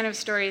these kind of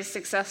stories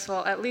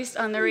successful, at least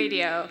on the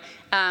radio,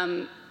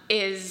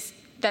 is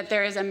that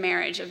there is a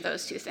marriage of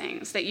those two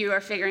things, that you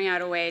are figuring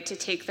out a way to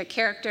take the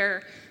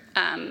character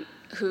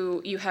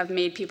who you have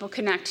made people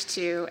connect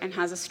to and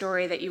has a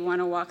story that you want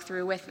to walk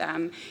through with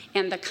them,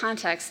 and the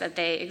context that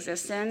they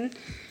exist in.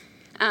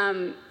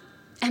 And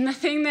the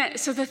thing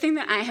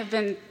that I have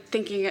been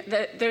thinking,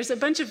 that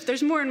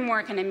there's more and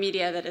more kind of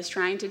media that is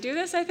trying to do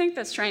this, I think,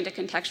 that's trying to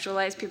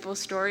contextualize people's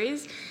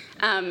stories.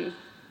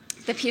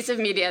 The piece of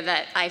media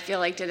that I feel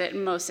like did it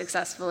most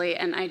successfully,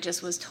 and I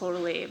just was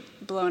totally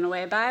blown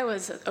away by,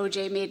 was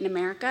O.J. Made in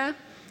America. Have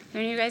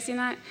any of you guys seen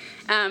that?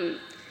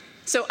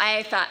 So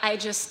I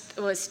just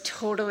was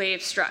totally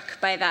struck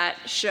by that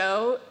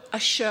show, a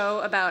show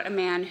about a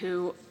man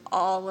who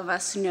all of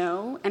us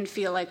know and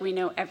feel like we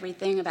know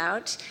everything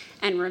about,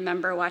 and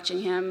remember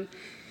watching him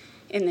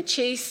in the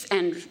chase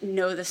and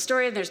know the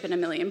story. There's been a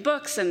million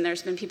books, and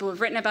there's been people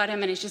who've written about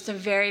him, and it's just a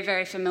very,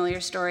 very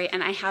familiar story,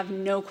 and I have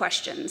no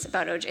questions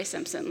about O.J.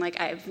 Simpson. Like,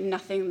 I have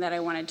nothing that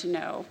I wanted to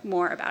know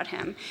more about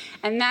him.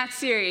 And that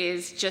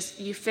series, just,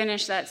 you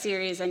finish that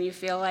series and you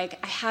feel like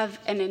I have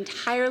an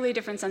entirely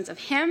different sense of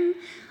him,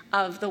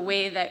 of the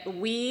way that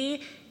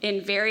we,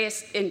 in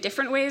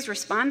different ways,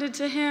 responded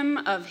to him,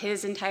 of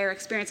his entire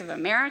experience of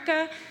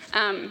America.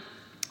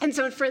 And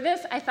so for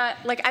this, I thought,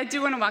 like, I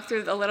do want to walk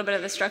through a little bit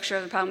of the structure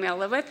of The Problem We All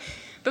Live With.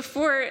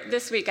 Before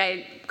this week,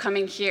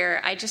 coming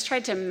here, I just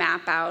tried to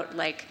map out,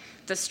 like,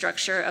 the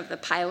structure of the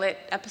pilot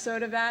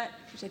episode of that,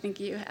 which I think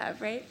you have,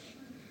 right?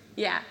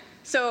 Yeah.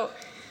 So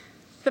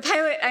the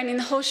pilot, I mean,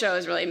 the whole show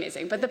is really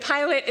amazing, but the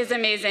pilot is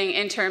amazing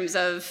in terms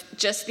of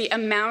just the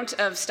amount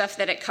of stuff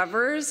that it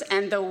covers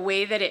and the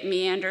way that it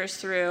meanders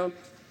through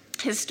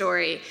his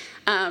story.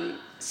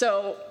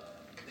 So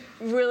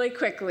really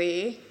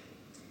quickly,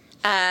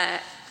 I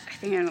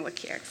think I'm gonna look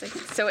here.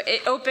 So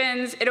it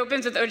opens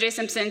with O.J.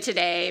 Simpson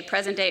today,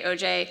 present day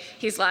O.J.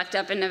 He's locked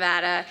up in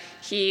Nevada.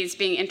 He's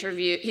being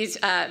interviewed. He's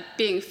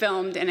being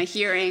filmed in a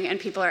hearing, and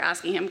people are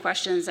asking him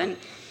questions and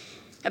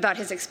about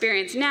his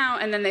experience now.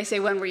 And then they say,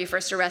 "When were you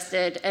first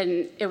arrested?"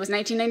 And it was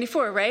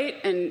 1994, right?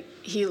 And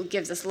he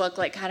gives this look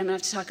like, "God, I'm gonna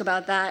have to talk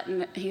about that."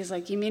 And he's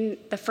like, "You mean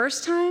the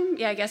first time?"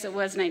 "Yeah, I guess it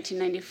was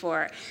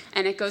 1994."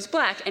 And it goes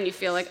black, and you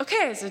feel like,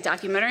 okay, it's a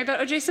documentary about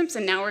O.J.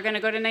 Simpson. Now we're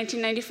gonna go to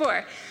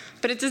 1994.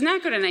 But it does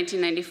not go to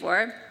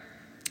 1994.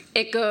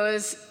 It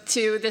goes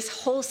to this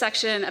whole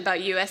section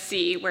about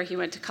USC, where he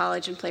went to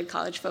college and played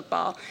college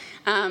football.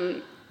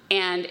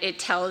 And it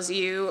tells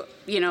you,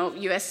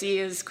 USC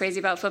is crazy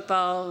about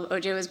football.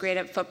 OJ was great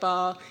at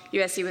football.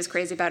 USC was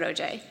crazy about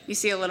OJ. You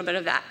see a little bit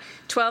of that.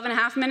 12 and a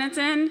half minutes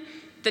in,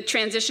 the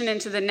transition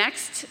into the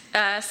next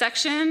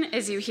section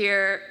is you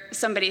hear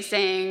somebody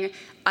saying,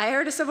 "I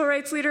heard a civil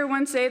rights leader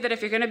once say that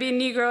if you're going to be a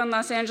Negro in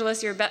Los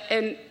Angeles,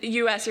 in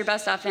US, you're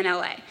best off in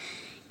LA."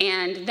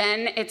 And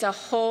then it's a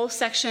whole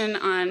section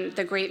on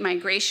the Great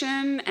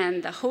Migration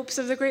and the hopes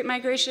of the Great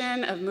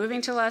Migration, of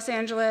moving to Los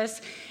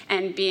Angeles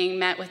and being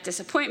met with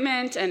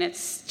disappointment. And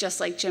it's just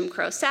like Jim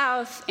Crow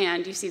South,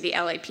 and you see the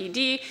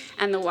LAPD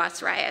and the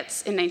Watts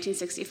riots in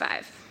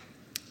 1965.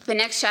 The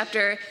next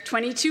chapter,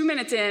 22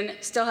 minutes in,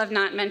 still have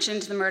not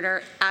mentioned the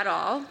murder at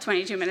all,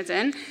 22 minutes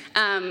in.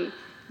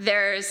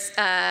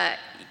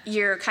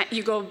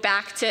 You go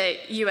back to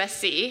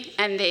USC,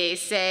 and they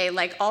say,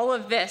 like, all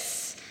of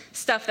this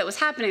stuff that was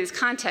happening, this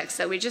context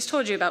that we just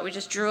told you about, we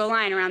just drew a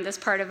line around this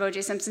part of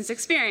O.J. Simpson's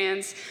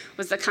experience,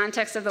 was the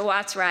context of the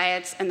Watts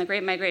riots and the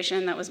Great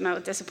Migration that was met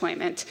with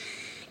disappointment.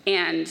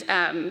 And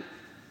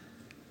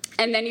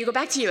then you go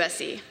back to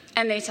USC,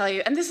 and they tell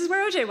you, and this is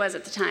where O.J. was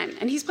at the time,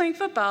 and he's playing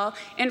football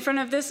in front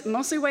of this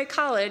mostly white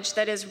college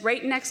that is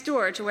right next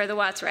door to where the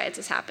Watts riots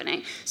is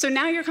happening. So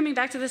now you're coming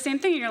back to the same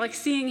thing, and you're like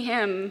seeing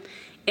him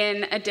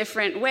in a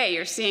different way.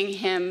 You're seeing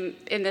him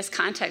in this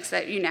context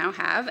that you now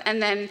have,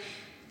 and then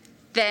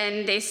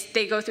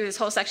they go through this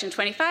whole section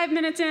 25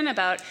 minutes in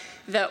about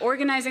the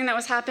organizing that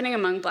was happening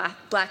among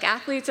black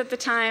athletes at the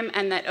time,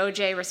 and that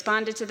O.J.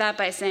 responded to that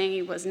by saying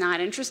he was not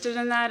interested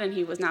in that, and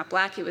he was not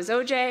black, he was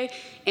O.J.,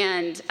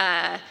 and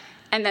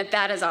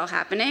that is all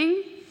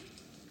happening.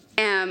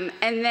 And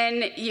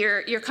then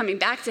you're coming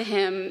back to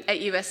him at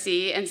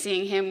USC and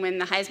seeing him win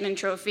the Heisman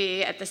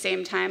Trophy at the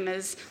same time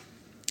as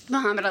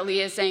Muhammad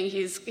Ali is saying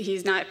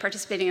he's not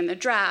participating in the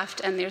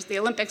draft, and there's the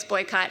Olympics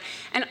boycott,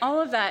 and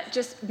all of that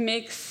just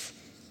makes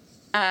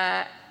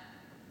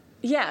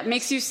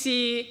you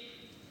see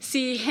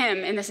him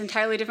in this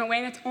entirely different way.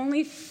 And it's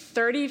only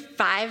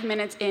 35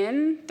 minutes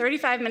in,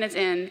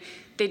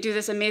 they do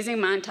this amazing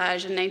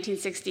montage in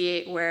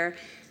 1968 where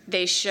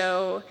they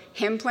show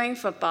him playing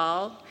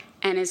football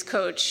and his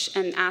coach,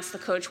 and ask the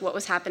coach what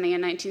was happening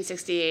in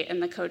 1968,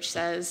 and the coach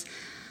says,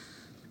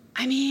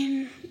 "I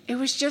mean, it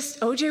was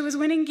just OJ was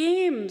winning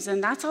games,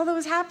 and that's all that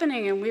was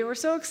happening, and we were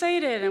so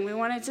excited, and we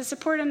wanted to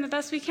support him the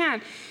best we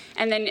can."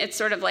 And then it's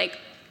sort of like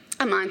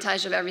a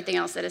montage of everything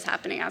else that is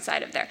happening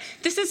outside of there.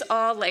 This is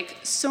all like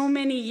so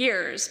many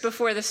years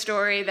before the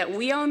story that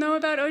we all know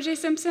about O.J.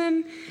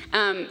 Simpson.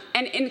 And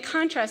in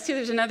contrast, too,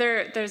 there's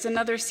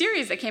another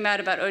series that came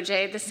out about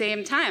O.J. at the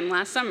same time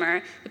last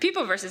summer, The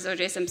People versus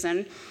O.J.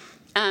 Simpson,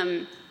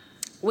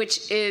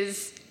 which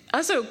is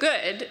also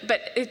good,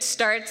 but it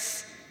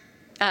starts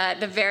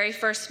the very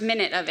first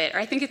minute of it, or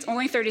I think it's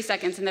only 30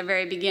 seconds in the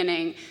very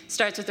beginning,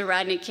 starts with the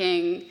Rodney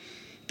King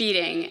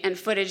beating and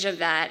footage of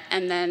that,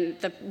 and then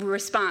the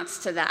response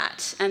to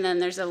that. And then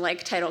there's a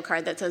title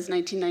card that says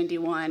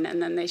 1991,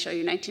 and then they show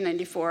you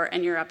 1994,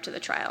 and you're up to the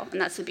trial.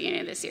 And that's the beginning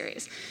of the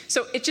series.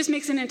 So it just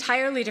makes an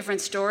entirely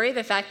different story,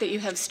 the fact that you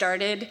have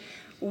started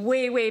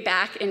way, way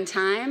back in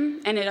time,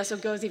 and it also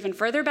goes even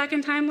further back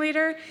in time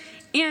later.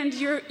 And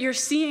you're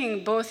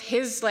seeing both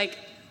his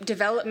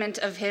development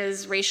of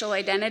his racial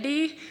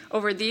identity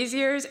over these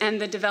years,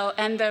 and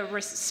the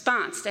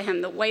response to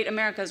him, the white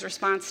America's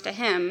response to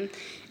him,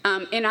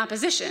 in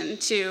opposition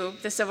to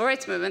the civil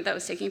rights movement that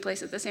was taking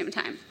place at the same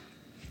time.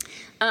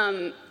 How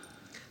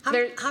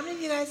many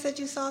of you guys said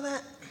you saw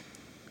that?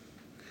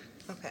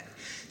 Okay.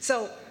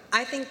 So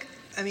I think,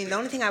 the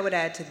only thing I would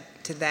add to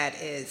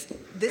that is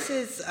this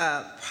is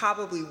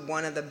probably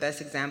one of the best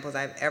examples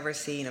I've ever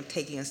seen of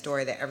taking a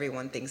story that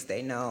everyone thinks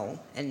they know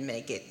and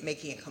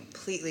making it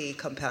completely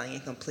compelling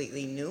and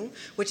completely new,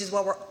 which is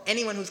what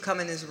anyone who's come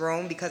in this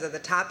room because of the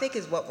topic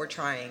is what we're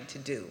trying to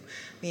do.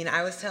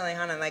 I was telling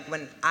Hannah,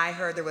 when I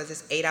heard there was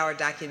this 8-hour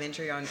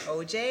documentary on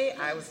OJ,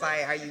 I was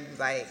like, are you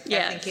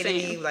effing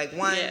kidding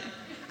me?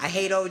 I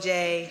hate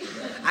OJ.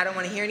 I don't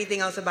want to hear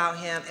anything else about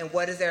him. And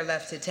what is there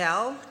left to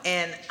tell?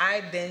 And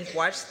I binge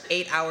watched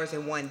 8 hours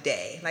in one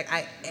day.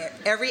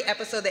 Every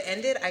episode that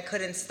ended, I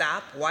couldn't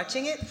stop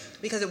watching it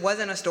because it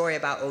wasn't a story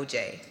about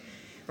OJ,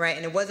 right?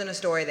 And it wasn't a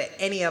story that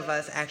any of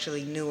us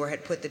actually knew or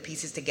had put the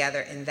pieces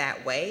together in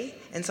that way.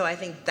 And so I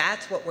think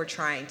that's what we're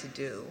trying to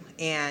do.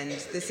 And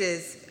this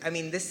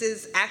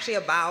is actually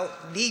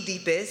about the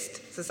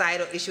deepest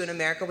societal issue in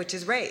America, which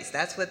is race.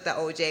 That's what the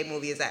OJ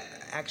movie is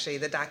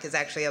the doc is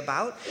actually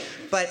about.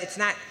 But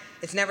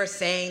it's never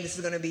saying this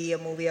is going to be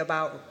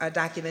a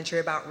documentary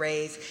about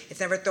race. It's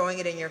never throwing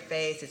it in your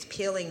face. It's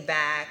peeling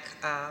back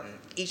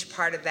each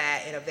part of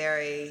that in a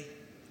very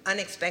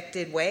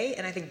unexpected way,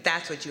 and I think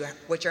that's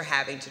what you're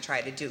having to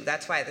try to do.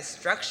 That's why the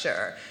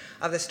structure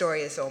of the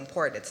story is so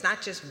important. It's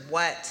not just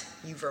what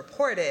you've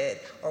reported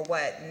or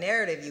what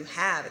narrative you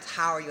have, it's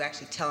how are you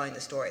actually telling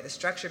the story. The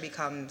structure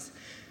becomes,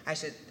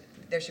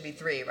 there should be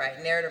three,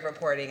 right? Narrative,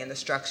 reporting, and the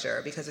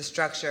structure, because the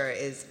structure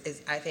is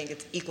I think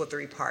it's equal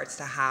 3 parts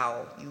to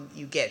how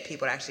you get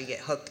people to actually get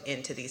hooked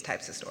into these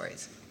types of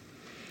stories.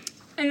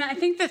 And I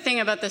think the thing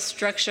about the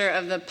structure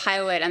of the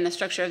pilot and the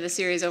structure of the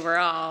series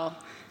overall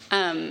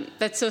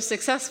that's so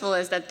successful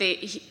is that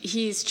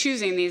he's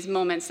choosing these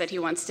moments that he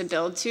wants to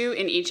build to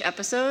in each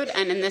episode.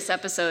 And in this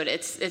episode,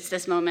 it's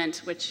this moment,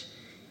 which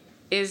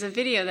is a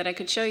video that I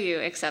could show you,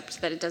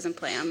 except that it doesn't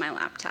play on my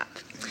laptop.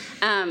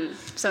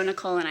 So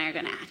Nicole and I are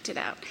going to act it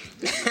out.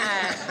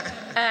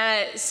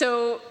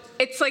 So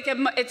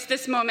it's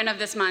this moment of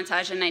this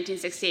montage in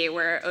 1968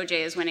 where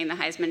O.J. is winning the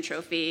Heisman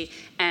Trophy,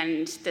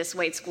 and this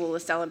white school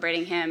is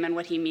celebrating him and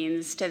what he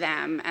means to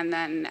them. And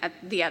then at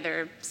the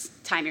other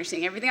time, you're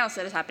seeing everything else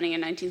that is happening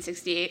in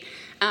 1968,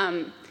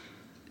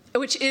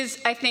 which is,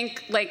 I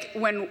think,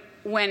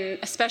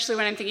 especially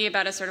when I'm thinking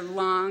about a sort of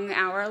long,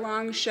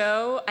 hour-long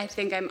show, I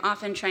think I'm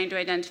often trying to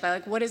identify,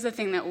 what is the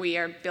thing that we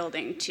are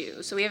building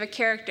to? So we have a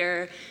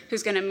character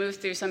who's going to move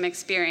through some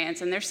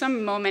experience, and there's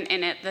some moment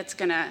in it that's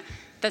going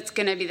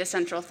to be the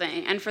central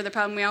thing. And for The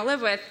Problem We All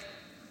Live With,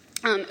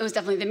 it was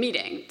definitely the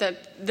meeting,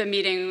 the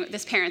meeting,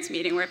 this parents'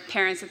 meeting, where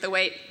parents at the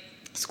white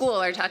school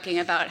are talking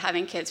about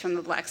having kids from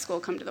the black school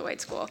come to the white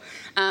school.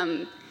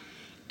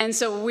 And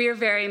so we're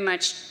very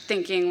much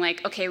thinking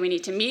okay, we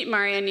need to meet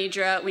Maria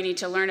Nidra, we need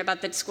to learn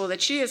about the school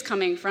that she is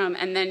coming from,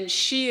 and then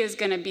she is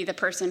going to be the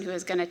person who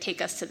is going to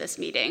take us to this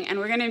meeting. And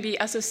we're going to be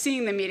also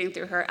seeing the meeting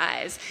through her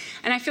eyes.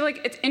 And I feel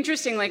like it's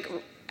interesting,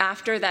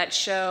 after that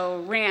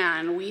show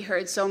ran, we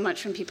heard so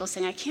much from people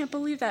saying, I can't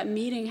believe that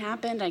meeting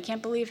happened. I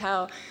can't believe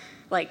how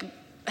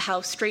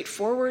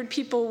straightforward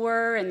people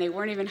were, and they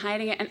weren't even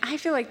hiding it. And I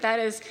feel like that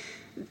is,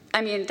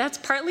 that's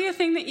partly a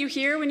thing that you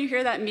hear when you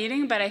hear that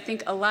meeting, but I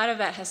think a lot of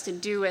that has to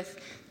do with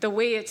the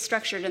way it's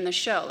structured in the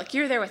show.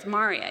 You're there with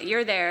Maria.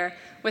 You're there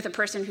with a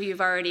person who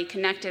you've already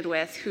connected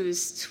with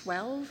who's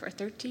 12 or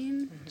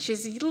 13. Mm-hmm.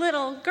 She's a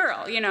little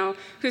girl,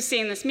 who's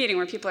seeing this meeting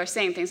where people are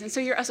saying things. And so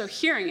you're also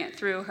hearing it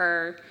through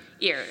her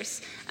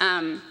ears.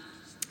 And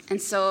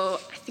so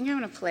I think I'm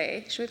going to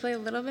play. Should we play a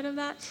little bit of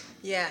that?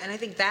 Yeah, and I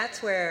think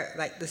that's where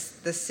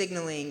the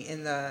signaling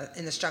in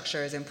the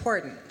structure is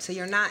important. So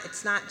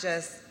it's not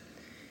just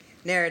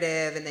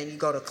narrative and then you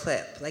go to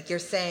clip. You're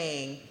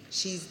saying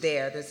she's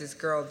there's this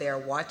girl there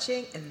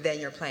watching, and then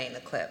you're playing the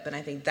clip. And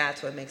I think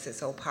that's what makes it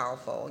so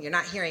powerful. You're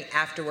not hearing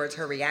afterwards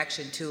her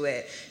reaction to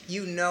it. As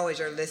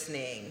you're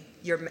listening,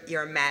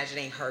 you're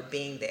imagining her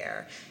being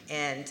there.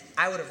 And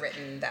I would have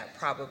written that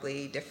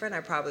probably different.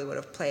 I probably would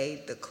have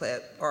played the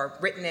clip or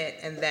written it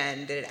and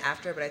then did it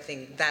after. But I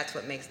think that's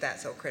what makes that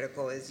so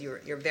critical is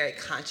you're very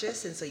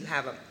conscious, and so you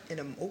have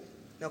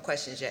no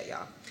questions yet,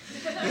 y'all.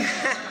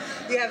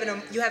 You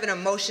have an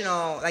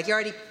emotional,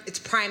 it's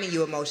priming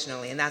you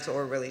emotionally, and that's what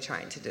we're really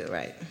trying to do,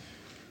 right?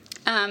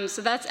 This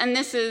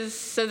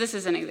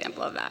is an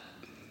example of that.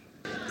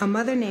 A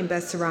mother named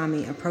Beth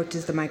Sarami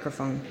approaches the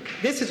microphone.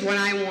 This is what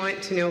I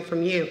want to know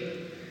from you.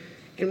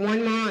 In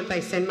 1 month,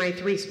 I send my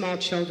 3 small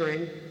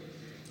children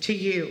to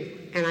you,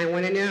 and I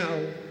want to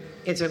know,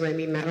 is there going to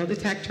be metal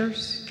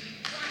detectors?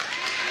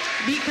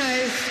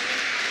 Because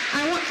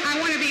I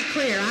want to be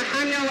clear.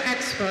 I'm no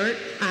expert.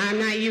 I'm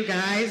not you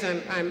guys.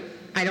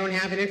 I don't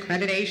have an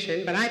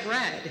accreditation, but I've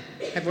read.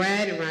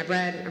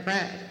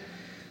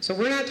 So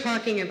we're not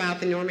talking about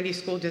the Normandy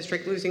School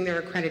District losing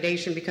their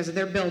accreditation because of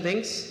their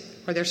buildings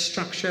or their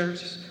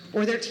structures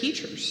or their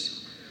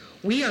teachers.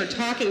 We are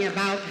talking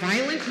about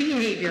violent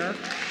behavior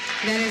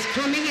that is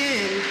coming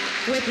in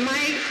with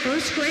my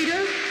first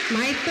grader,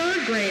 my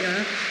third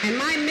grader, and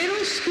my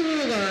middle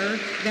schooler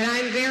that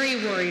I'm very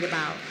worried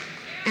about.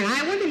 And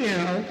I want to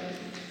know,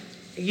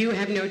 you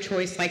have no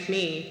choice like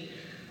me.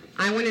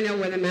 I want to know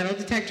where the metal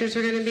detectors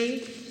are going to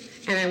be,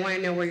 and I want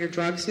to know where your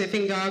drug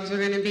sniffing dogs are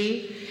going to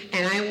be,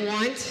 and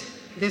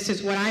this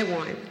is what I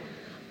want.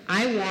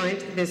 I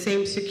want the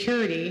same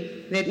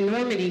security that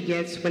Normandy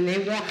gets when they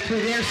walk through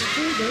their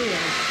school door,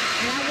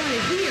 and I want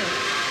it here.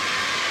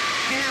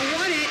 And I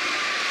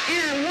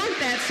want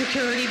that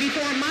security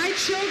before my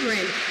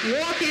children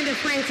walk into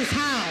Francis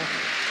Howell,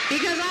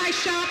 because I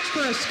shopped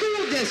for a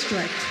school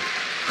district.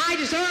 I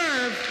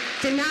deserve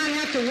to not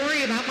have to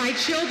worry about my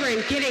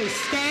children getting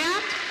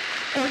stabbed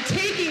or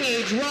taking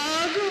a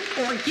drug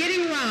or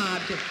getting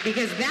robbed,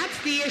 because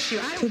that's the issue.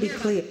 To be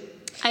clear,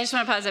 I just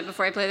want to pause it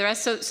before I play the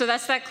rest. So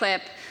that's that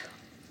clip.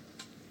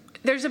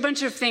 There's a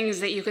bunch of things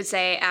that you could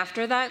say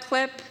after that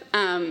clip.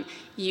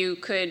 You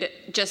could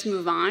just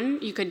move on.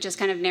 You could just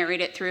kind of narrate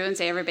it through and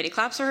say everybody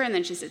claps for her and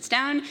then she sits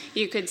down.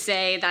 You could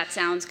say that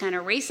sounds kind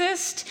of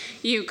racist.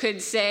 You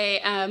could say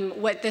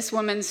what this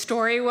woman's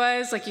story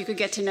was. Like, you could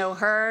get to know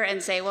her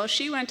and say, well,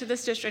 she went to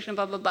this district and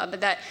blah, blah, blah.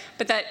 But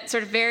that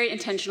sort of very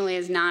intentionally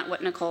is not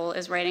what Nicole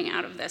is writing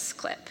out of this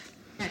clip.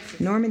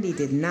 Normandy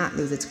did not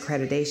lose its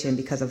accreditation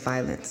because of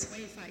violence.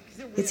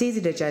 It's easy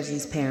to judge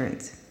these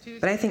parents,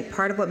 but I think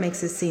part of what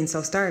makes this scene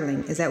so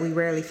startling is that we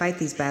rarely fight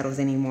these battles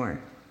anymore.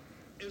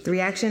 The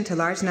reaction to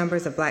large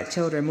numbers of black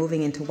children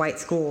moving into white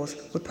schools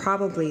would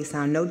probably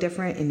sound no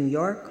different in New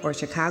York or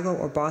Chicago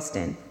or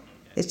Boston.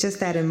 It's just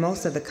that in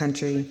most of the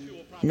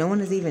country, no one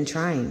is even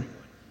trying.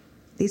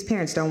 These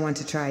parents don't want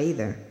to try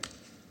either.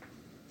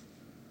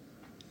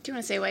 Do you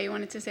want to say why you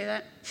wanted to say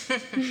that?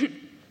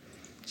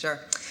 Sure.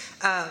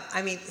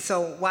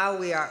 So while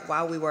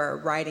we were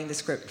writing the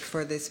script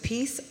for this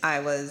piece, I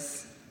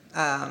was,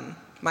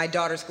 my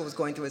daughter's school was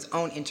going through its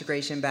own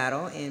integration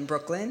battle in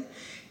Brooklyn,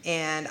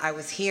 and I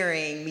was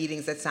hearing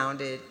meetings that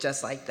sounded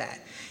just like that.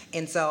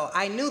 And so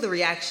I knew the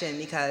reaction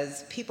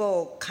because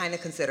people kind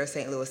of consider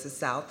St. Louis the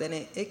South, and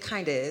it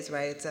kind of is,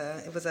 right?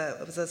 It was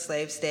a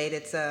slave state.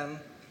 It's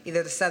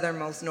either the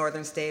southernmost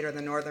northern state or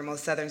the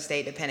northernmost southern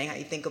state, depending how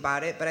you think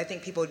about it. But I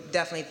think people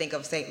definitely think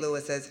of St.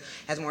 Louis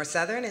as more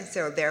southern, and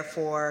so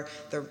therefore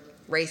the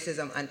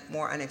racism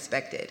more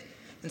unexpected.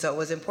 And so it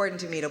was important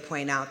to me to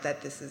point out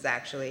that this is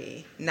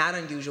actually not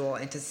unusual,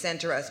 and to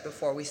center us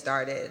before we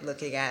started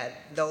looking at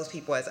those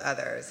people as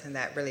others, and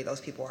that really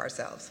those people are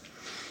ourselves.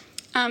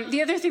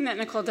 The other thing that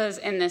Nicole does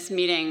in this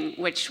meeting,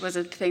 which was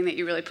a thing that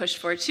you really pushed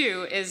for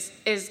too, is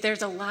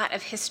there's a lot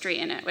of history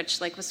in it, which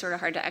was sort of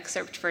hard to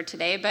excerpt for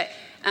today, but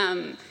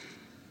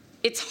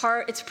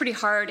it's pretty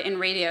hard in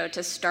radio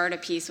to start a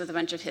piece with a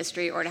bunch of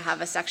history, or to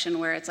have a section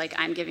where it's like,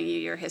 I'm giving you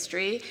your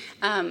history.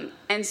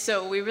 And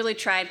so we really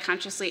tried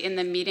consciously in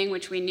the meeting,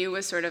 which we knew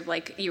was sort of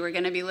like, you were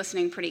going to be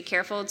listening pretty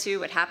careful to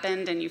what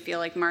happened, and you feel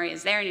like Mari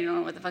is there and you don't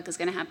know what the fuck is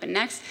going to happen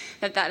next,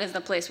 that is the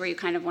place where you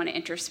kind of want to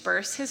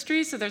intersperse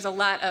history. So there's a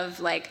lot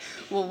of like,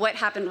 well, what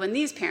happened when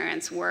these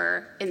parents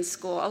were in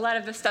school? A lot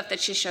of the stuff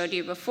that she showed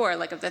you before,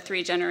 like of the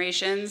 3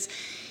 generations,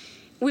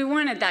 we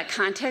wanted that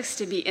context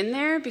to be in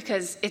there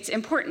because it's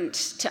important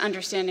to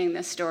understanding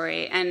this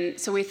story. And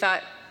so we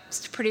thought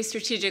pretty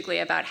strategically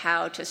about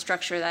how to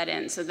structure that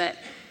in so that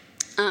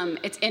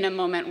it's in a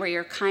moment where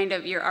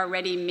you're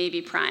already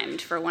maybe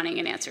primed for wanting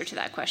an answer to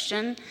that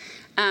question.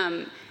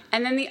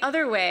 And then the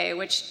other way,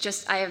 which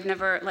just I've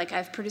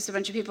produced a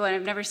bunch of people and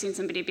I've never seen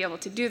somebody be able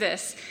to do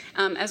this,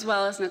 as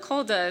well as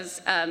Nicole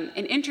does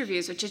in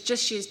interviews, which is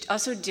just she's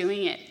also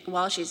doing it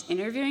while she's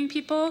interviewing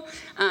people.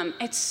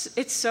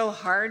 It's so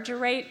hard to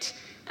write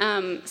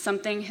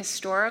something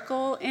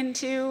historical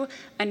into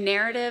a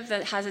narrative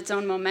that has its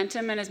own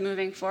momentum and is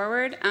moving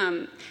forward.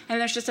 And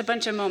there's just a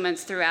bunch of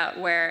moments throughout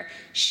where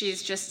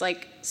she's just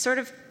like sort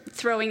of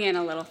throwing in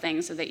a little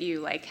thing so that you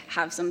like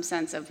have some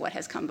sense of what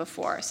has come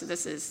before. So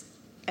this is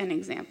an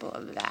example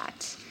of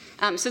that.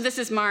 So this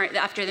is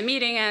after the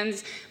meeting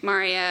ends,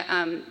 Maria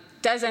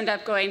does end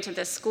up going to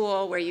this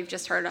school where you've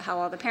just heard how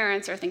all the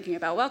parents are thinking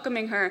about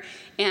welcoming her,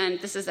 and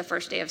this is the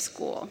first day of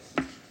school.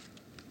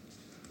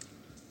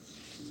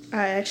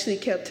 I actually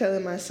kept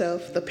telling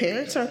myself, the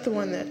parents aren't the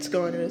one that's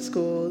going to the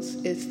schools,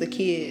 it's the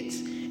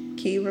kids.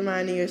 Keep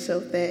reminding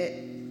yourself that.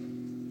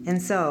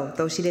 And so,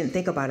 though she didn't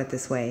think about it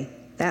this way,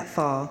 that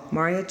fall,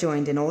 Maria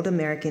joined an old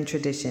American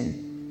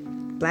tradition.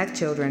 Black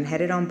children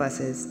headed on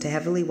buses to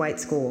heavily white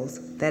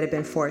schools that had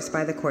been forced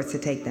by the courts to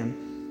take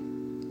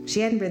them.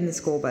 She hadn't ridden the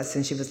school bus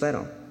since she was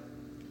little.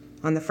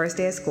 On the first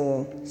day of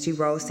school, she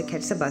rose to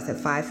catch the bus at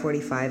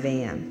 5:45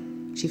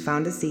 a.m. She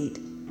found a seat,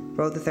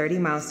 rode the 30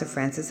 miles to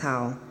Francis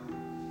Howell,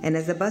 and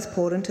as the bus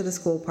pulled into the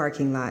school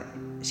parking lot,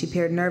 she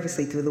peered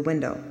nervously through the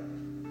window.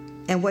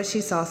 And what she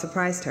saw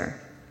surprised her.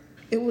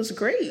 It was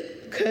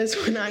great, because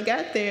when I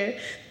got there,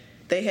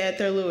 they had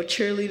their little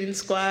cheerleading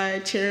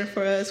squad cheering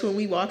for us when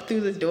we walked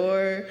through the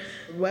door.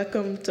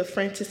 Welcome to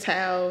Francis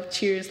Howell,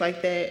 cheers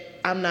like that.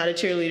 I'm not a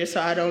cheerleader,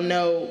 so I don't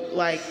know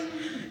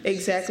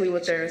exactly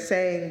what they're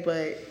saying,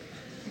 but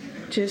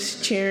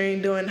just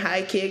cheering, doing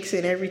high kicks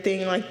and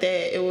everything like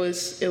that. It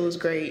was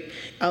great.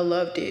 I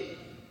loved it.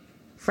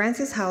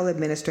 Francis Howell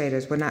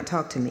administrators would not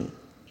talk to me,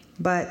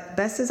 but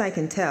best as I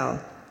can tell,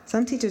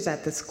 some teachers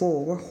at the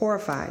school were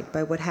horrified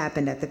by what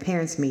happened at the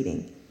parents'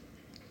 meeting.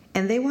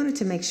 And they wanted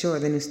to make sure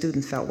the new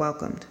students felt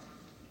welcomed.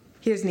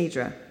 Here's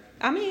Nidra.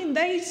 I mean,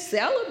 they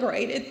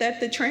celebrated that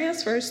the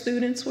transfer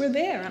students were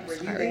there. I'm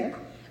sorry. There?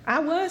 I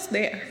was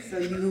there. So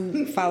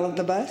you followed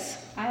the bus?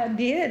 I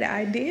did.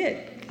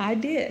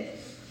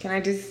 Can I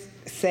just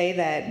say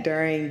that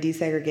during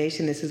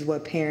desegregation, this is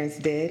what parents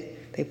did?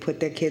 They put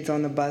their kids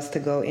on the bus to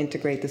go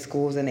integrate the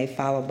schools, and they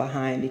followed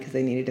behind because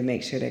they needed to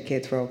make sure their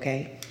kids were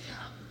okay?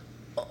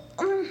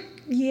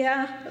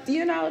 Yeah,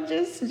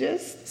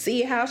 just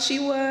see how she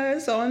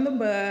was on the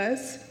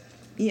bus,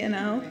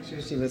 Make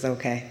sure she was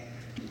okay.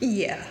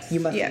 Yes.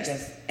 You must have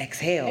just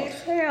exhaled.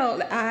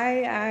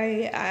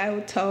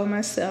 I told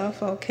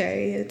myself,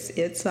 okay,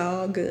 it's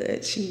all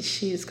good.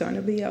 She's going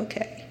to be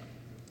okay.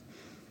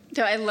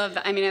 So I love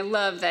that. I mean, I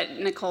love that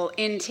Nicole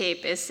in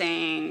tape is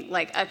saying,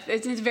 like,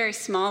 it's a very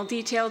small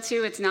detail,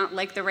 too. It's not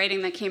like the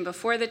writing that came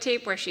before the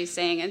tape where she's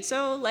saying, and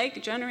so,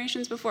 like,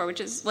 generations before, which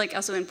is, like,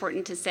 also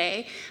important to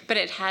say, but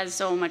it has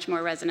so much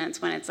more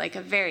resonance when it's, like,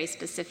 a very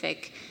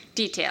specific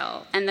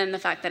detail. And then the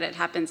fact that it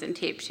happens in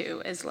tape,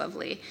 too, is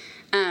lovely.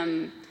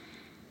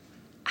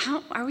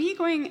 How are we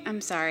going? I'm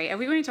sorry. Are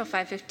we going until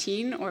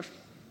 5:15 or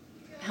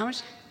how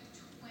much?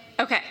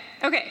 Okay,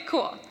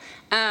 cool.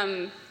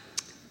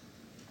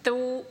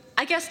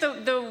 I guess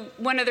the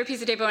one other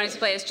piece of tape I wanted to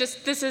play is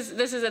just this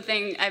is a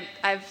thing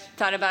I've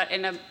thought about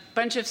in a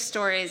bunch of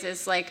stories,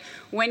 is like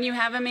when you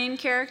have a main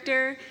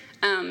character,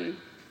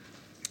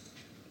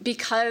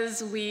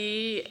 because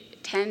we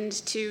tend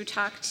to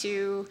talk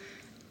to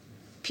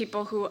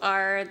people who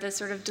are the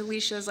sort of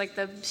delicias, like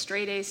the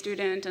straight A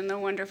student and the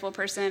wonderful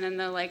person and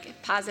the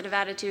like positive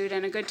attitude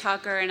and a good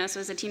talker, and us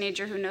as a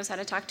teenager who knows how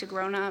to talk to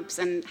grown-ups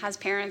and has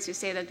parents who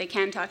say that they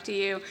can talk to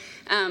you.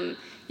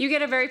 You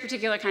get a very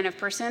particular kind of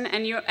person,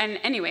 and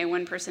anyway,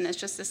 one person is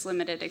just this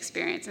limited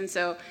experience. And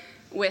so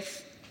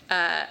with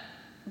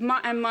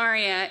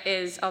Maria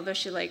is, although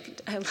she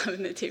like, I love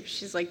in the tape,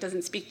 she's like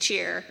doesn't speak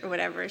cheer or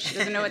whatever, she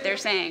doesn't know what they're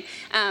saying.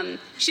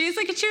 She's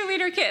like a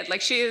cheerleader kid,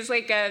 like she is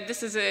like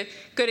this is a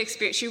good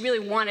experience. She really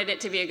wanted it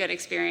to be a good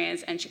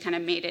experience, and she kind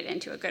of made it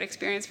into a good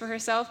experience for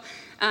herself.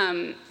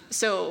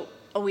 So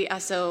we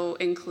also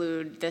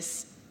include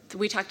this,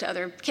 we talk to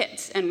other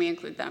kids and we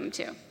include them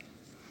too.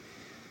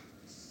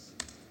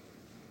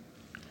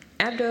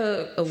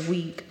 After a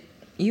week,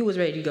 you was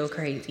ready to go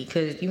crazy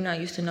because you're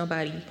not used to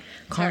nobody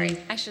calling.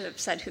 Sorry, I should have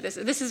said who this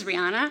is. This is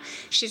Rihanna.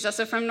 She's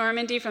also from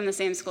Normandy, from the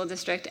same school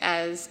district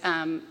as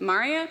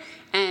Maria,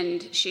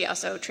 and she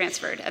also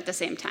transferred at the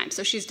same time.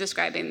 So she's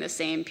describing the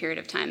same period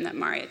of time that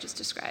Maria just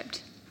described.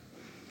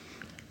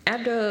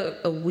 After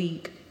a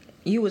week,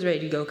 you was ready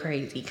to go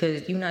crazy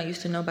because you're not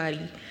used to nobody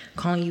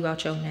calling you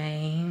out your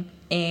name,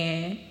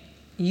 and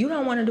you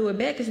don't want to do it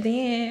back because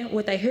then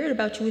what they heard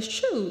about you is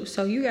true.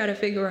 So you got to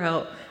figure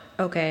out,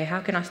 okay, how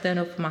can I stand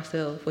up for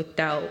myself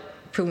without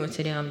proving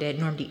to them that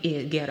Normandy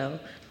is ghetto?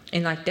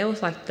 And like that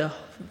was like the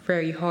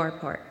very hard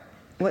part.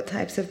 What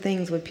types of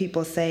things would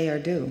people say or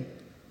do?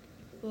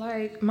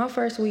 Like my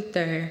first week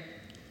there,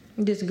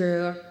 this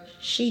girl,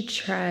 she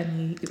tried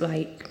me,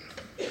 like,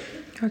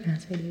 how can I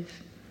say this?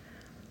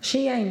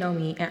 She ain't know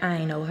me and I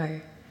ain't know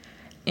her.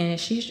 And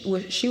she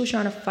was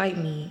trying to fight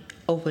me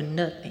over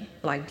nothing.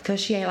 Like, because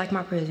she ain't like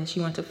my presence,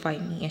 she wanted to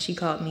fight me. And she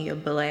called me a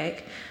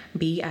black,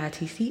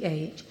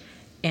 bitch,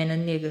 and a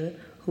nigga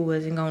who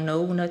wasn't gonna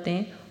know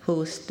nothing, who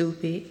was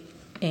stupid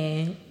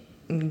and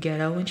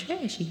ghetto and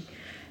trashy.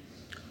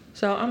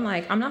 So I'm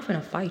like, I'm not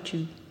gonna fight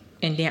you,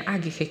 and then I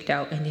get kicked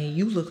out, and then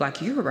you look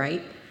like you're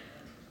right.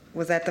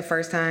 Was that the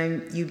first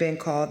time you've been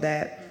called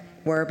that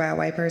word by a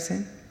white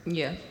person?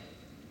 Yeah.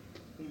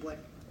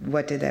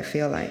 What did that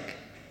feel like?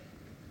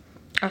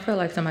 I felt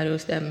like somebody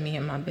was stabbing me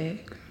in my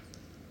back.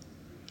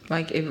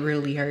 Like, it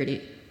really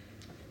hurted.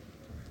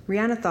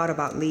 Rihanna thought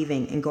about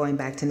leaving and going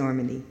back to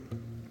Normandy.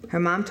 Her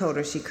mom told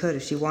her she could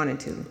if she wanted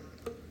to.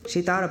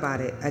 She thought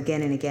about it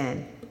again and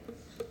again,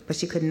 but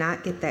she could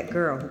not get that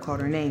girl who called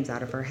her names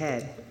out of her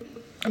head.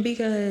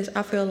 Because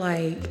I feel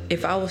like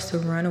if I was to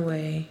run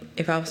away,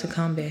 if I was to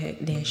come back,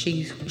 then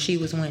she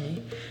was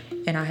winning.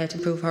 And I had to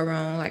prove her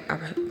wrong. Like, I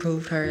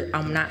proved her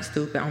I'm not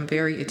stupid, I'm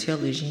very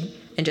intelligent.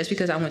 And just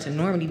because I went to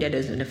Normandy, that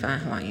doesn't define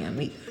who I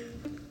am either.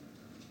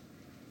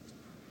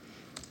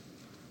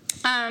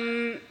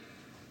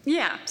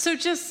 Yeah, so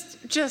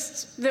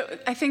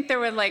I think there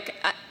were like,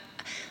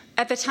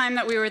 at the time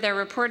that we were there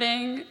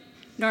reporting,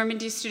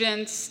 Normandy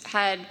students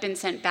had been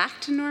sent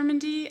back to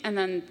Normandy, and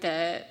then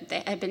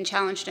they had been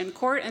challenged in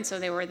court, and so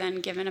they were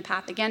then given a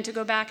path again to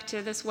go back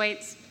to this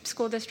white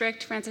school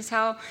district, Francis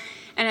Howell.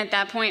 And at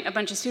that point, a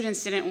bunch of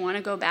students didn't want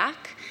to go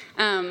back.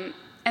 And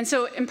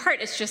so in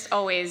part, it's just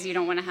always, you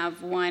don't want to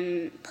have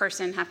one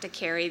person have to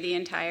carry the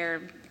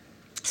entire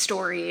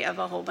story of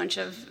a whole bunch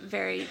of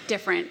very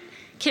different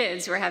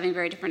kids who are having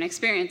very different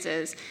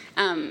experiences.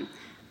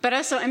 But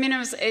also, I mean,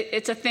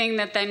 it's a thing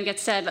that then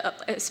gets said,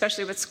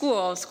 especially with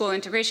school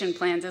integration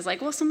plans, is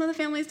like, well, some of the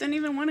families don't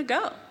even want to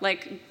go.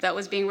 Like, that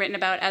was being written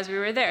about as we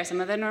were there.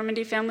 Some of the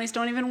Normandy families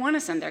don't even want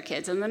to send their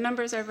kids, and the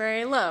numbers are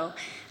very low.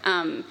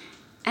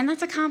 And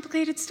that's a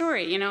complicated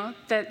story, you know,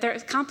 that they're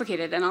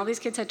complicated, and all these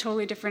kids had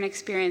totally different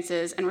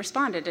experiences and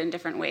responded in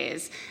different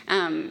ways.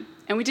 And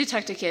we did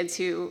talk to kids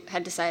who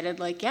had decided,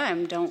 like, yeah,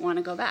 I don't want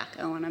to go back.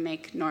 I want to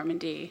make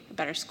Normandy a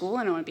better school,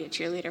 and I want to be a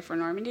cheerleader for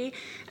Normandy.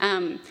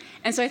 And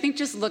so I think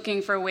just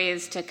looking for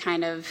ways to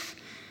kind of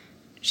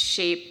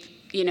shape,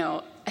 you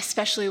know,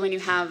 especially when you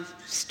have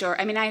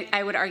I mean,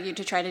 I would argue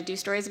to try to do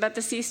stories about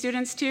the C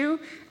students too,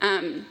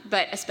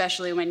 but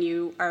especially when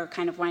you are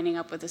kind of winding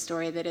up with a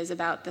story that is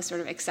about the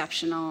sort of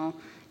exceptional,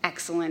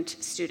 excellent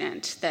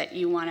student, that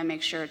you want to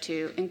make sure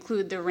to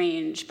include the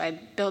range by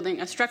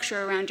building a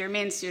structure around your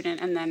main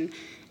student, and then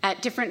at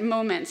different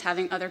moments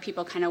having other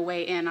people kind of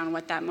weigh in on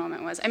what that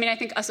moment was. I mean, I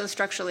think also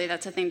structurally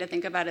that's a thing to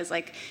think about, is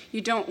like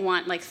you don't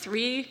want like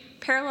 3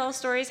 parallel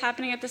stories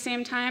happening at the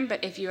same time,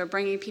 but if you are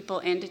bringing people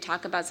in to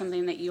talk about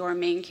something that your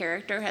main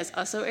character has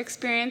also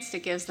experienced,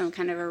 it gives them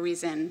kind of a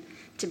reason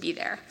to be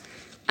there.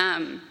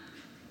 And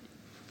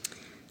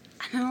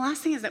then the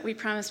last thing is that we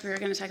promised we were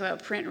going to talk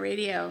about print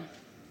radio.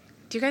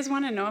 Do you guys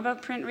want to know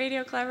about print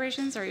radio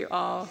collaborations, or are you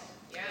all?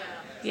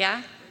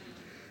 Yeah?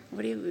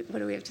 What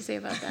do we have to say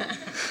about that?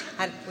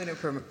 We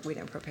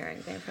didn't prepare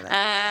anything for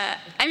that.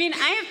 I mean,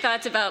 I have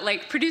thoughts about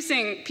like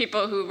producing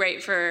people who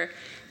write for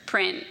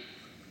print.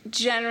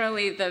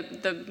 Generally,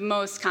 the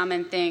most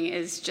common thing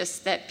is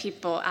just that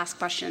people ask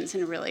questions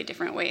in really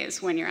different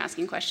ways when you're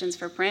asking questions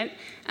for print.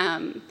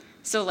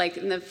 So like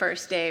in the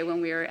first day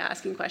when we were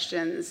asking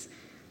questions,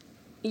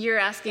 you're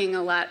asking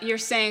a lot. You're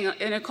saying,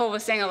 Nicole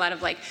was saying a lot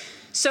of like,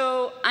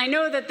 so I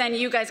know that then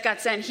you guys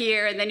got sent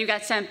here, and then you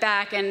got sent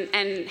back,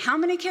 and how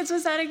many kids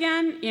was that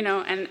again? You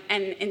know, and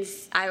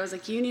I was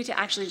like, you need to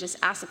actually just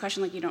ask the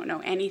question like you don't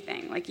know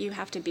anything. Like you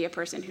have to be a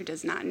person who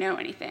does not know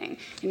anything,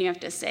 and you have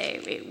to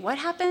say, wait, what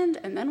happened,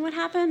 and then what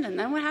happened, and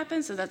then what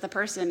happened, so that the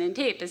person in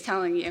tape is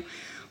telling you,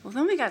 well,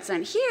 then we got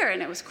sent here,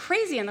 and it was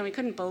crazy, and then we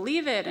couldn't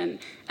believe it, and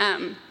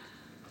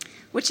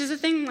which is a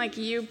thing like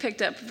you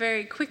picked up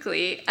very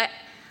quickly.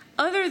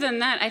 Other than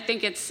that, I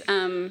think it's.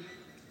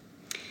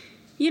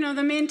 You know,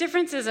 the main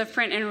differences of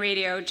print and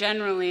radio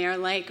generally are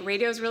like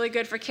radio is really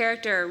good for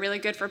character, really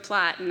good for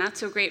plot, and not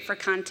so great for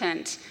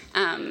content.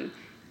 And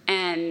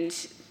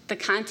the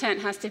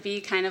content has to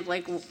be kind of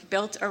like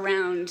built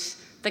around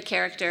the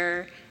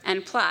character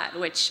and plot,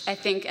 which I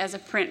think as a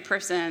print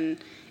person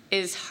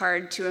is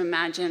hard to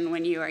imagine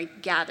when you are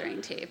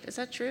gathering tape. Is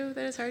that true,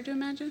 that it's hard to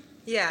imagine?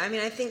 Yeah, I mean,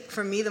 I think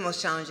for me the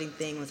most challenging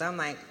thing was I'm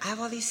like, I have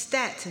all these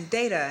stats and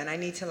data, and I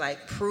need to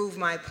like prove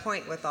my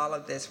point with all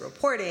of this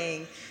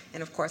reporting.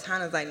 And of course,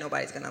 Hannah's like,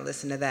 nobody's going to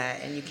listen to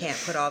that, and you can't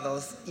put all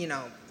those, you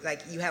know,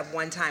 like you have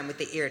one time with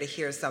the ear to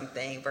hear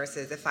something,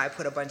 versus if I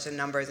put a bunch of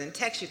numbers in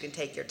text, you can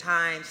take your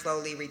time,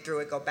 slowly read through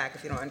it, go back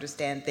if you don't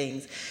understand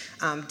things.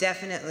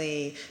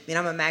 Definitely, I mean,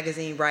 I'm a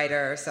magazine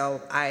writer,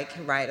 so I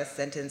can write a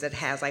sentence that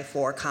has like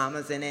 4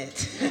 commas in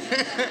it.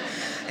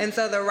 And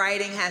so the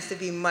writing has to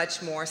be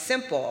much more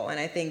simple, and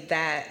I think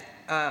that,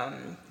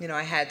 you know,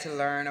 I had to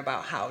learn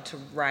about how to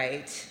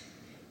write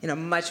in a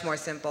much more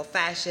simple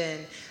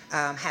fashion,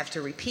 have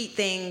to repeat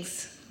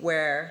things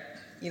where,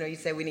 you know, you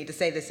say we need to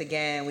say this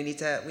again, we need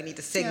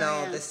to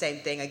signal the same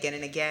thing again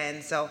and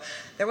again. So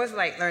there was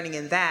like learning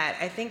in that.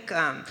 I think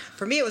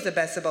for me it was the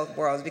best of both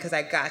worlds, because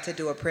I got to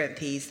do a print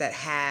piece that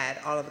had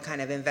all of the kind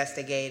of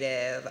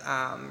investigative,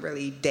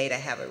 really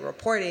data-heavy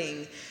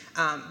reporting,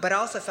 but I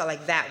also felt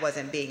like that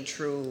wasn't being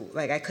true.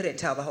 Like I couldn't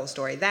tell the whole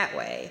story that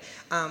way.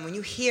 When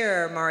you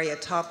hear Maria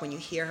talk, when you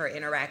hear her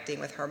interacting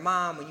with her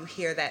mom, when you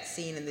hear that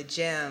scene in the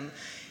gym,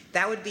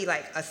 that would be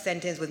like a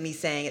sentence with me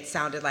saying it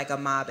sounded like a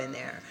mob in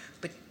there.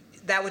 But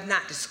that would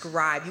not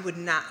describe, you would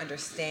not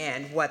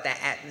understand what that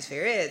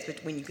atmosphere is. But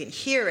when you can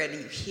hear it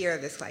and you hear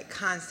this like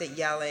constant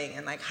yelling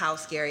and like how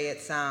scary it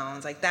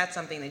sounds, like that's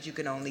something that you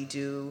can only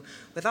do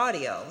with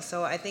audio.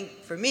 So I think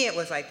for me it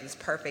was like this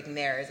perfect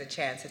marriage, a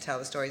chance to tell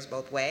the stories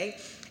both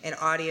ways. And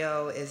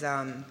audio is,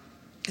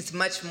 it's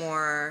much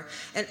more,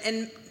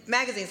 and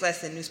magazines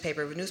less than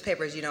newspaper. With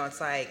newspapers, you know, it's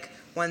like,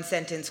 one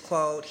sentence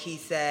quote, he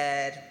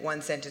said,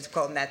 one sentence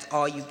quote, and that's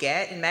all you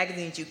get. In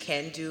magazines, you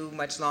can do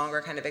much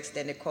longer kind of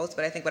extended quotes,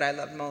 but I think what I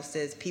love most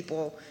is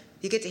people,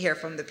 you get to hear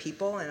from the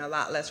people and a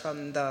lot less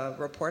from the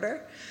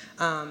reporter.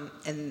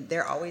 And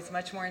they're always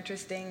much more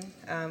interesting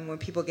when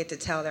people get to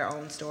tell their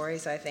own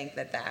stories. So I think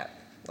that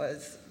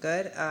was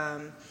good.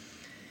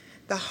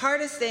 The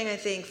hardest thing, I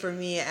think, for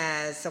me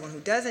as someone who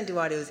doesn't do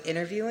audio is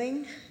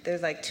interviewing.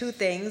 There's like 2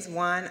 things.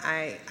 One,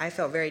 I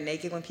felt very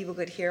naked when people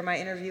could hear my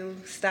interview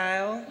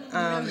style.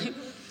 Really?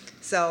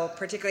 So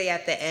particularly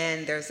at the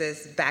end, there's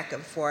this back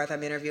and forth.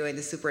 I'm interviewing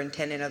the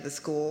superintendent of the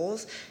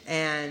schools,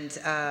 and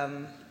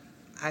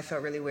I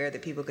felt really weird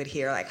that people could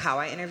hear like how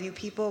I interview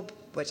people,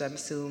 which I'm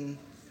assuming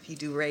if you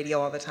do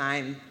radio all the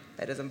time,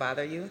 that doesn't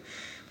bother you.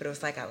 But it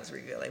was like I was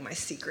revealing my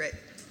secret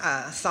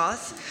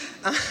sauce.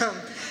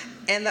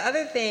 And the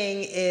other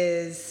thing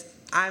is,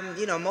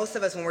 most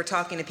of us, when we're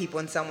talking to people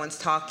and someone's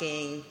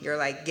talking, you're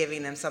like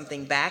giving them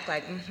something back,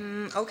 like,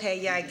 okay,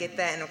 yeah, I get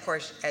that. And of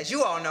course, as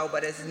you all know,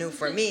 but it's new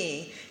for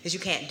me, is you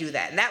can't do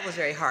that. And that was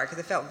very hard,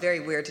 because it felt very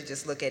weird to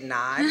just look and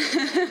nod.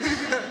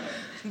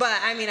 But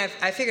I mean,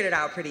 I figured it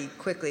out pretty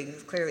quickly.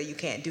 Clearly, you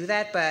can't do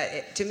that.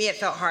 But to me, it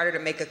felt harder to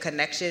make a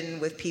connection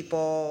with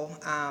people.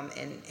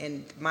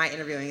 And my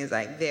interviewing is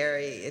like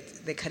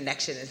the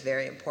connection is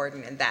very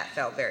important, and that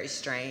felt very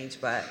strange.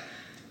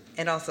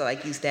 And also,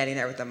 like you standing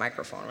there with the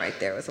microphone right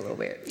there was a little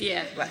weird.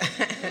 Yeah.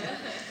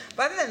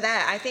 But other than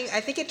that, I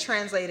think it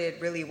translated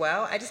really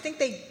well. I just think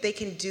they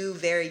can do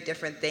very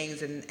different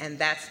things, and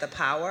that's the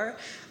power.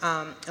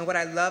 And what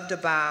I loved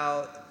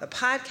about the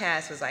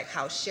podcast was like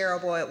how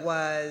shareable it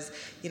was.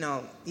 You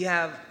know, you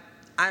have,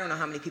 I don't know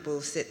how many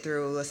people sit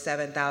through a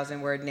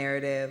 7,000-word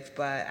narrative,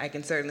 but I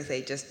can certainly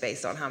say just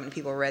based on how many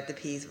people read the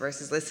piece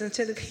versus listened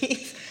to the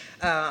piece,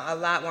 a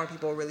lot more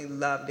people really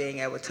loved being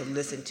able to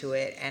listen to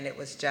it, and it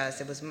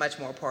was much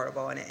more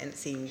portable, and it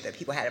seemed that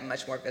people had a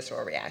much more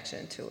visceral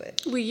reaction to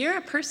it. Well, you're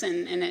a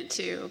person in it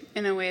too,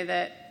 in a way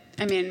that,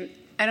 I mean,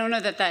 I don't know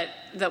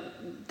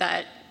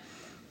that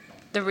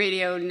the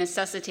radio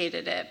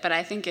necessitated it, but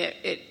I think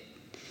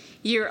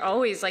you're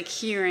always like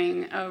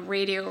hearing a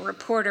radio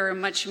reporter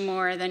much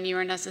more than you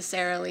are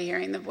necessarily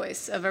hearing the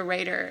voice of a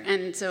writer,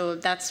 and so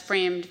that's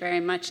framed very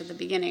much at the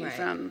beginning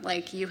from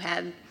like you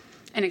had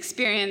an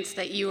experience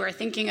that you are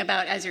thinking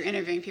about as you're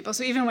interviewing people.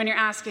 So even when you're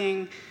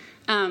asking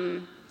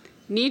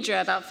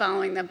Nidra about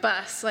following the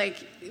bus,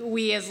 like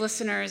we as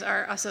listeners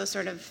are also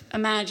sort of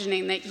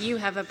imagining that you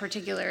have a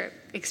particular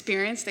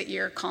experience that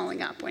you're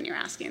calling up when you're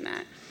asking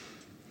that,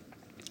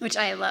 which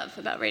I love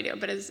about radio,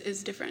 but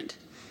is different.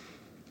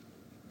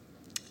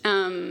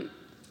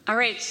 All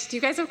right, do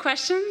you guys have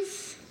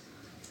questions?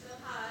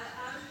 Hi,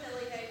 I'm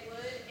Kelly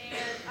Haywood,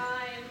 and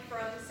I'm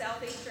from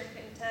southeastern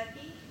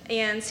Kentucky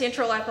and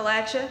central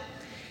Appalachia.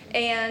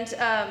 And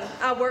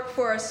I work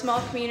for a small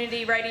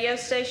community radio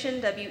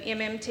station,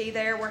 WMMT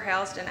there. We're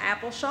housed in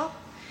Appleshaw.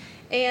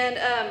 And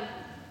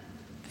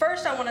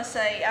first I want to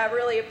say I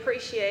really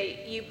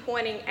appreciate you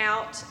pointing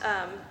out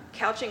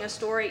couching a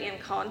story in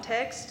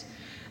context.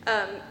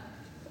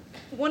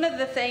 One of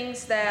the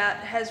things that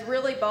has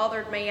really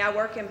bothered me, I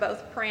work in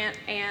both print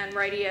and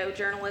radio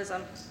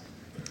journalism,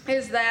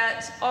 is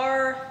that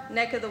our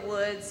neck of the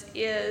woods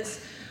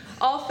is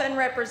often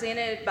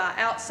represented by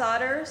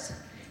outsiders,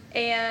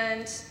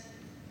 and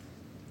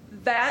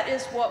that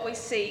is what we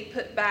see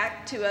put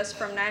back to us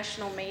from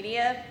national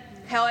media.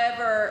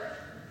 However,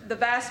 the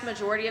vast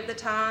majority of the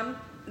time,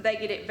 they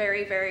get it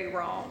very, very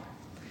wrong.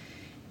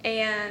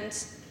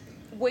 And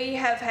we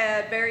have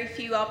had very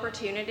few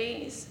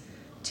opportunities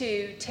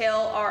to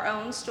tell our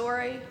own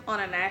story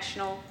on a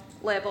national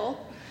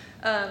level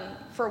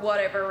for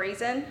whatever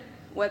reason,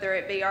 whether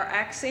it be our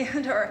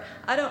accent or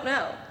I don't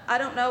know. I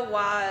don't know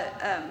why,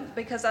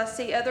 because I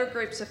see other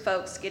groups of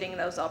folks getting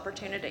those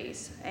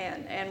opportunities,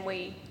 and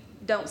we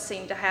don't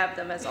seem to have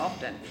them as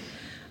often.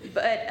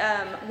 But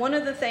one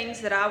of the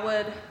things that I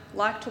would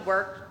like to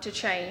work to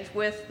change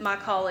with my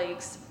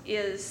colleagues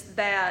is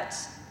that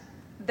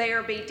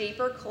there be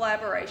deeper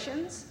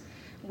collaborations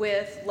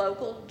with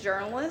local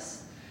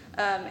journalists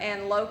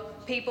and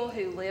people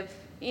who live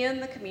in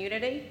the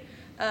community.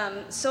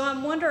 So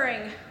I'm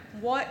wondering,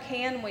 what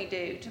can we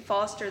do to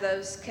foster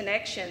those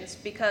connections?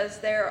 Because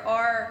there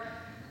are,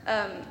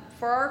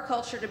 for our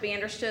culture to be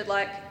understood,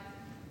 like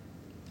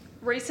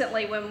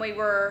recently when we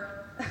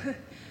were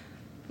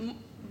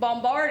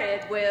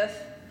bombarded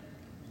with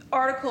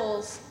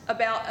articles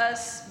about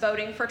us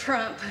voting for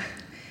Trump,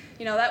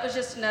 you know, that was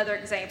just another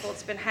example.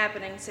 It's been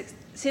happening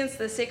since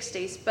the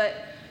 60s. But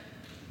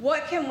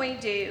what can we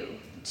do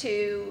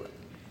to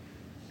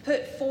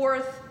put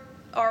forth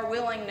our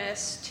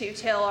willingness to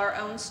tell our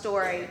own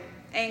story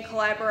and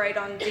collaborate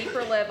on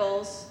deeper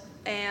levels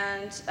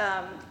and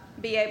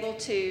be able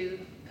to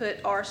put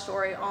our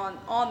story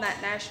on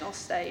that national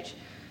stage?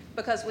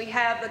 Because we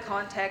have the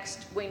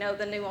context, we know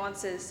the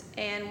nuances,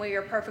 and we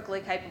are perfectly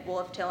capable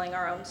of telling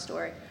our own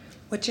story.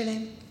 What's your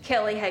name?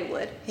 Kelly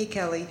Haywood. Hey,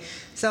 Kelly.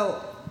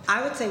 So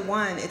I would say,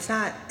 one, it's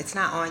not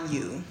on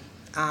you.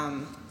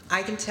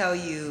 I can tell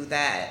you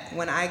that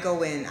when I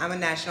go in, I'm a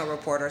national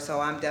reporter, so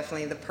I'm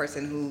definitely the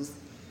person who's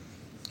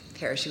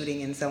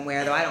parachuting in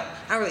somewhere, though I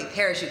don't really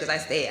parachute because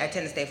I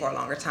tend to stay for a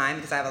longer time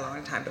because I have a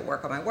longer time to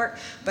work on my work.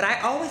 But I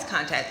always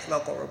contact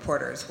local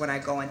reporters when I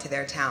go into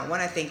their town.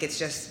 One, I think it's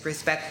just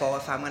respectful.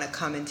 If I'm going to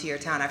come into your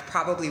town, I've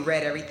probably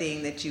read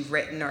everything that you've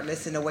written or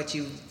listened to what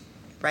you've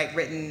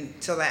written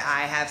so that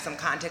I have some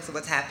context of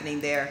what's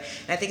happening there.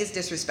 And I think it's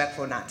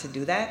disrespectful not to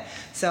do that.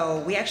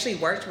 So we actually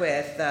worked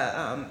with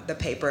the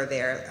paper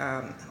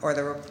there, or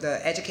the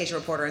education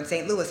reporter in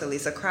St. Louis,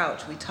 Elisa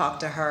Crouch. We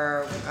talked to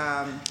her.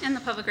 And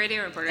the public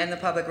radio reporter. And the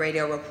public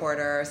radio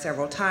reporter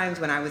several times.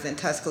 When I was in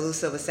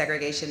Tuscaloosa with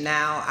Segregation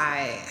Now,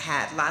 I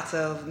had lots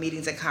of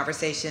meetings and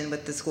conversation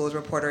with the schools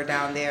reporter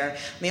down there.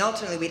 I mean,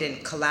 ultimately, we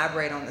didn't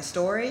collaborate on the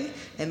story,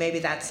 and maybe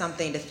that's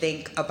something to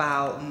think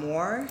about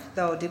more.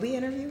 Though, did we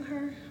interview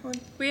her?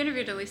 We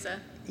interviewed Elisa.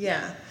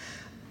 Yeah.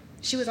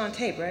 She was on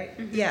tape, right?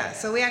 Mm-hmm. Yeah,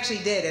 so we actually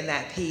did in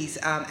that piece,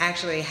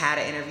 actually had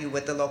an interview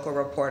with the local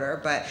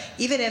reporter. But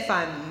even if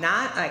I'm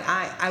not, like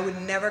I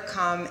would never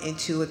come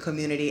into a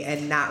community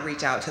and not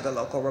reach out to the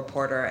local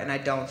reporter, and I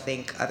don't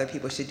think other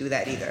people should do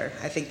that either.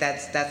 I think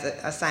that's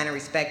a sign of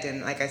respect,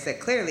 and like I said,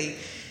 clearly,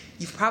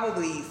 you've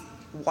probably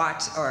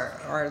watched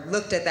or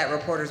looked at that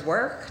reporter's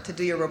work to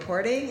do your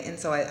reporting, and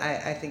so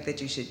I think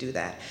that you should do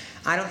that.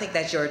 I don't think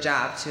that's your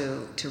job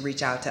to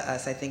reach out to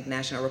us. I think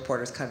national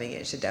reporters coming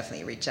in should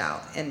definitely reach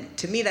out. And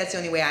to me, that's the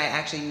only way I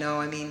actually know.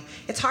 I mean,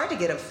 it's hard to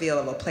get a feel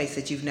of a place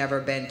that you've never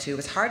been to.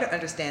 It's hard to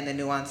understand the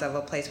nuance of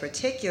a place,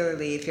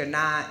 particularly if you're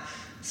not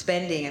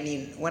spending. I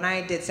mean, when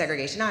I did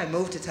segregation, I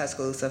moved to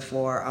Tuscaloosa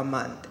for a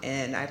month,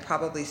 and I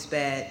probably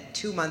spent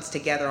 2 months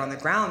together on the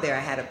ground there. I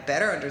had a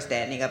better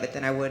understanding of it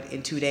than I would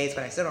in 2 days,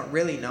 but I still don't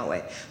really know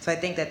it. So I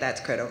think that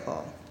that's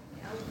critical.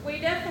 We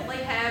definitely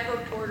have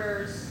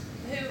reporters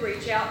who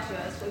reach out to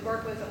us. We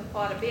work with them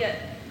quite a bit.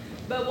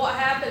 But what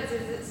happens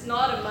is it's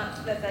not a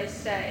month that they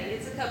stay.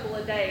 It's a couple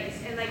of days,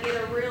 and they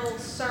get a real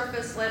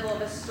surface level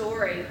of a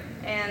story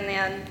and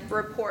then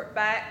report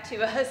back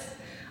to us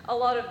a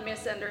lot of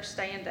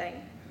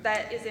misunderstanding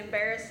that is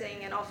embarrassing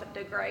and often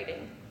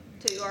degrading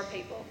to our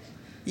people.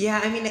 Yeah,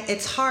 I mean,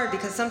 it's hard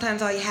because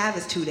sometimes all you have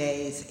is 2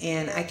 days,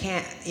 and I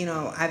can't,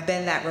 I've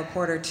been that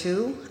reporter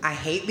too. I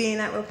hate being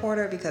that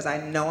reporter because I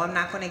know I'm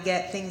not going to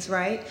get things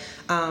right.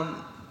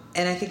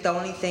 And I think the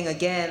only thing,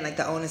 again, like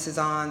the onus is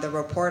on the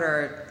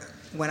reporter.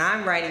 When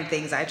I'm writing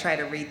things, I try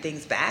to read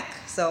things back.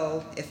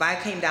 So if I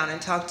came down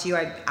and talked to you,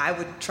 I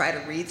would try to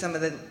read some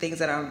of the things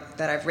that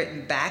I've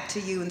written back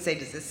to you and say,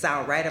 does this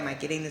sound right? Am I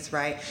getting this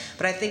right?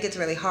 But I think it's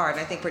really hard.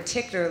 And I think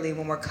particularly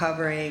when we're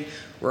covering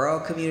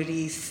rural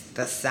communities,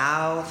 the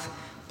South,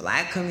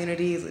 Black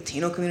communities,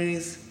 Latino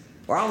communities,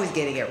 we're always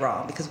getting it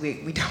wrong because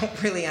we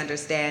don't really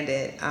understand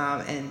it.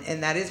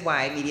 And that is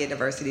why media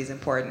diversity is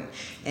important.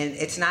 And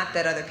it's not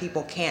that other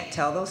people can't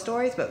tell those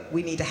stories, but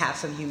we need to have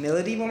some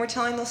humility when we're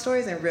telling those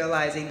stories and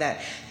realizing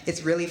that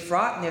it's really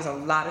fraught and there's a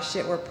lot of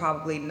shit we're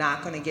probably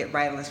not going to get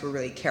right unless we're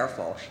really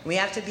careful. And we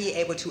have to be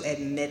able to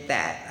admit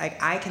that.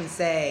 Like, I can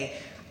say,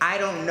 I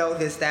don't know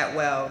this that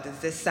well. Does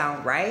this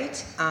sound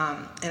right?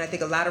 And I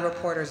think a lot of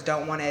reporters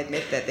don't want to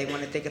admit that. They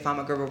want to think if I'm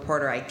a good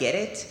reporter, I get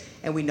it.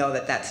 And we know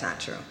that that's not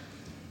true.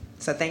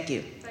 So thank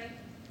you.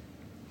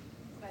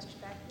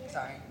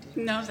 Sorry.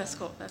 No, that's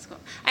cool. That's cool.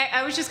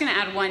 I was just going to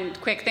add one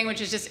quick thing, which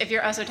is just if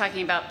you're also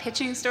talking about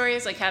pitching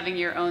stories, like having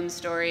your own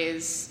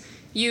stories,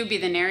 you be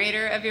the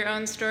narrator of your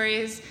own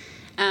stories.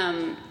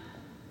 I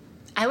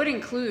would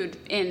include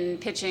in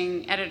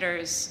pitching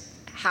editors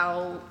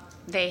how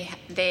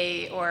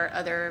they or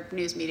other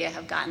news media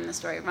have gotten the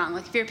story wrong.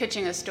 Like if you're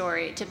pitching a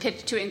story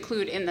to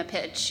include in the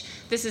pitch,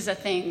 this is a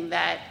thing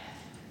that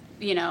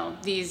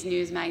these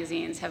news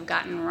magazines have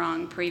gotten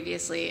wrong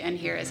previously, and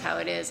here is how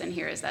it is, and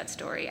here is that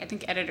story. I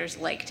think editors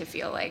like to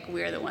feel like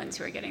we're the ones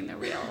who are getting the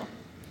real,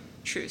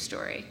 true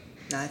story.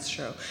 That's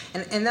true.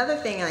 And another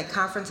thing, like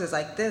conferences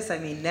like this, I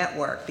mean,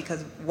 network,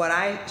 because what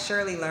I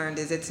surely learned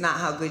is it's not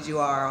how good you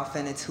are,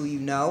 often it's who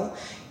you know.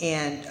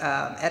 And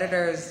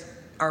editors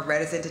are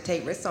reticent to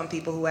take risks on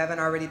people who haven't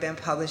already been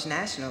published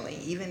nationally,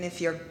 even if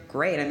you're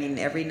great. I mean,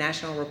 every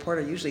national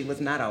reporter usually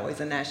was not always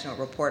a national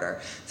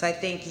reporter. So I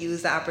think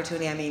use the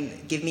opportunity. I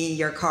mean, give me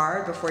your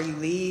card before you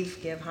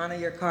leave. Give Hannah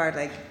your card.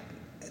 Like,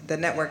 the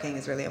networking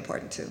is really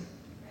important too.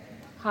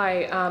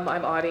 Hi, I'm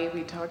Audie.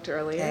 We talked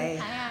earlier. Hey.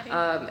 Hi,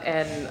 Audie.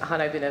 And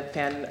Hannah, I've been a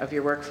fan of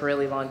your work for a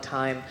really long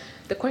time.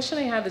 The question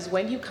I have is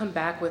when you come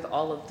back with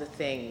all of the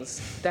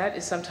things, that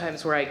is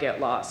sometimes where I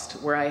get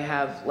lost, where I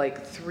have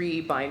like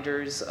 3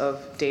 binders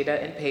of data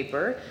and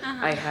paper.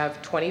 Uh-huh. I have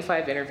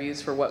 25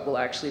 interviews for what will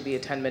actually be a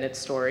 10-minute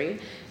story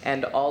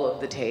and all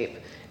of the tape.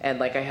 And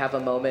like I have a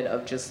moment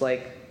of just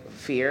like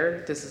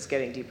fear. This is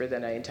getting deeper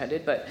than I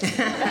intended, but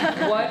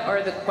what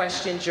are the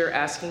questions you're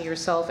asking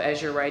yourself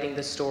as you're writing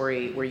the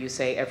story where you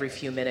say every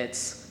few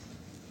minutes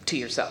to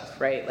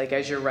yourself, right? Like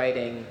as you're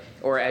writing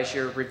or as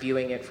you're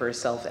reviewing it for a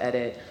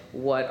self-edit,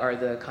 what are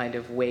the kind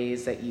of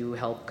ways that you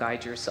help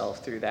guide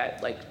yourself through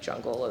that like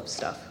jungle of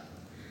stuff?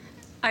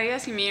 Are you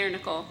asking me or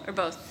Nicole, or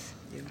both?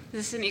 You.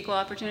 Is this an equal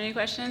opportunity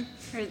question,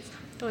 or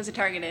was it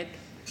targeted?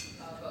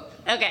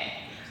 Both. Okay.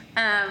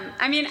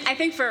 I mean, I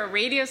think for a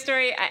radio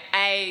story,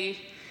 I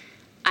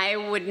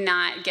would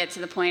not get to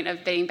the point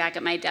of being back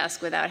at my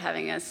desk without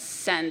having a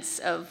sense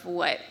of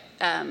what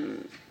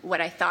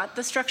I thought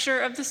the structure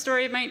of the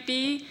story might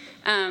be.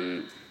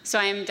 So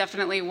I'm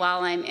definitely,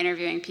 while I'm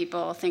interviewing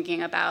people,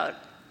 thinking about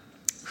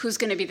who's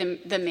going to be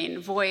the main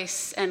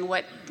voice and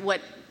what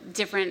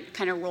different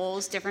kind of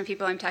roles different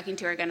people I'm talking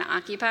to are going to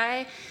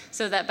occupy,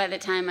 so that by the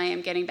time I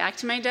am getting back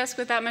to my desk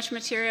with that much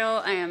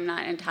material, I am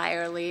not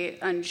entirely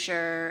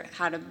unsure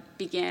how to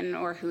begin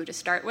or who to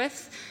start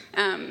with.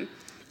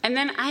 And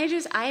then I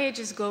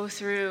just go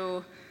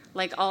through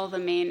like all the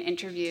main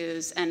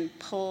interviews and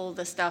pull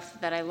the stuff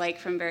that I like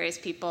from various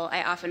people.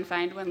 I often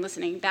find when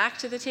listening back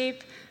to the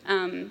tape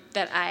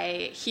that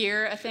I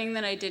hear a thing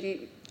that I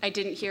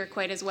didn't hear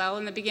quite as well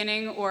in the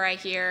beginning, or I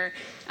hear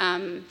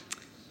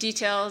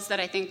details that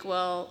I think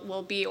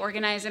will be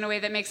organized in a way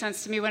that makes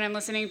sense to me when I'm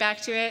listening back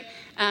to it.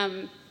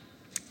 And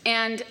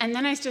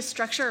then I just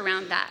structure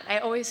around that. I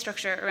always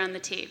structure around the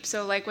tape.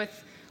 So like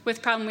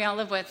with Problem We All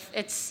Live With,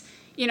 it's,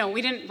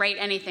 we didn't write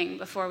anything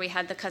before we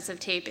had the cuts of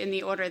tape in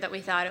the order that we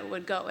thought it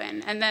would go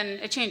in. And then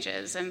it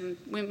changes, and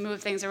we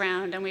move things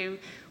around, and we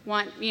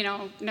want,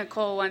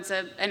 Nicole wants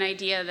an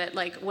idea that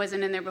like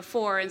wasn't in there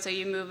before, and so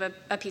you move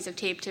a piece of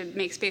tape to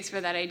make space for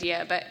that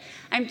idea. But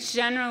I'm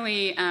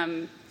generally,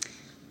 I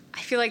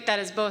feel like that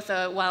is both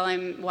a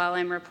while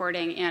I'm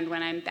reporting and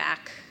when I'm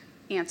back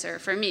answer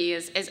for me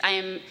is I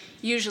am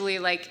usually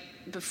like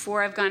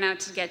before I've gone out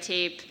to get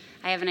tape,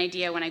 I have an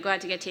idea. When I go out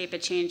to get tape,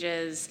 it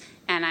changes,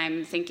 and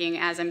I'm thinking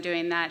as I'm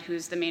doing that,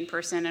 who's the main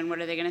person and what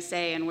are they going to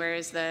say, and where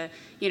is the,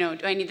 do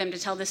I need them to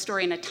tell this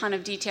story in a ton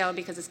of detail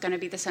because it's going to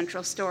be the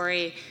central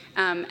story,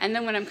 and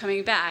then when I'm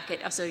coming back,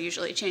 it also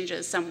usually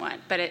changes somewhat,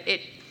 but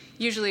it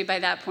usually by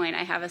that point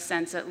I have a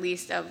sense at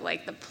least of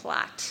like the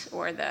plot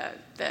or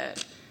the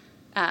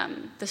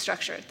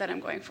structure that I'm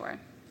going for.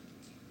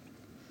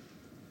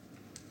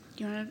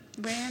 You want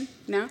to weigh in?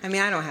 No? I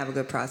mean, I don't have a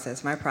good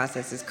process. My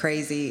process is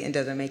crazy and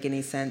doesn't make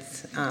any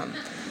sense.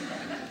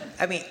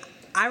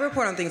 I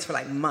report on things for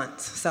like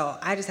months, so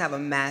I just have a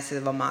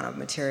massive amount of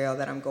material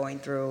that I'm going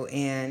through,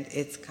 and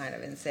it's kind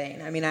of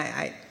insane. I mean,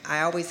 I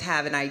always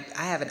have I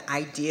have an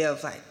idea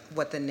of like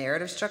what the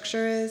narrative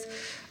structure is.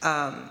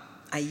 I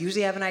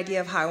usually have an idea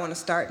of how I want to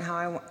start and how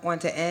I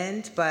want to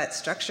end, but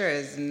structure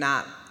is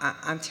not.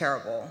 I'm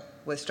terrible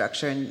with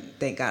structure, and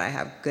thank God I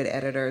have good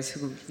editors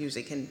who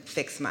usually can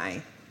fix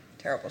my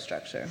terrible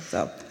structure.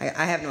 So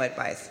I have no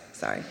advice.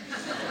 Sorry.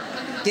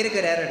 Get a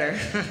good editor.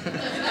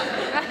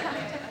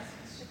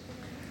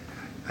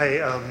 Hey,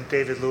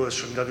 David Lewis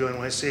from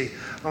WNYC.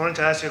 I wanted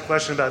to ask you a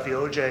question about the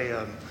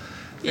OJ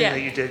thing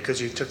that you did,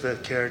 because you took the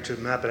care to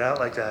map it out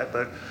like that.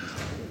 But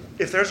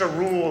if there's a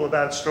rule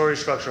about story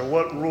structure,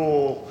 what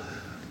rule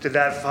did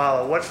that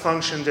follow? What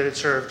function did it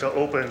serve to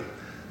open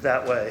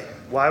that way?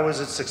 Why was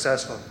it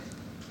successful?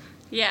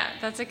 Yeah,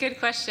 that's a good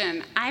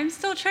question. I'm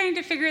still trying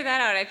to figure that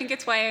out. I think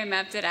it's why I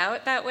mapped it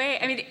out that way.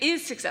 I mean, it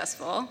is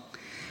successful.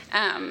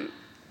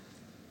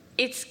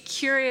 It's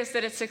curious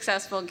that it's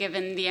successful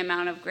given the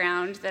amount of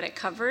ground that it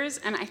covers.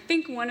 And I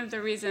think one of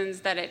the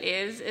reasons that it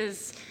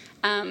is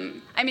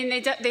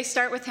they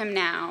start with him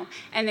now,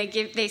 and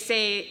they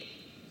say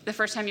the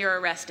first time you're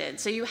arrested.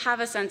 So you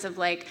have a sense of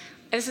like,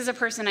 this is a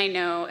person I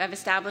know. I've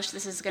established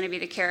this is going to be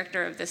the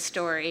character of this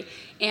story.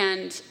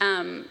 And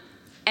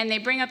they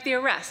bring up the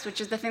arrest, which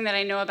is the thing that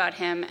I know about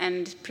him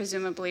and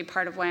presumably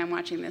part of why I'm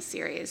watching this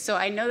series. So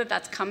I know that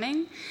that's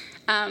coming.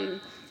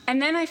 And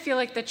then I feel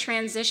like the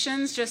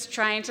transitions, just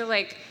trying to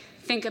like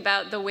think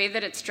about the way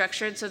that it's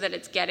structured so that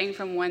it's getting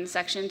from one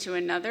section to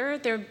another,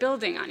 they're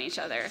building on each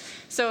other.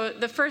 So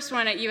the first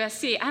one at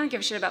USC, I don't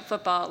give a shit about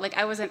football. Like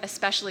I wasn't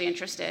especially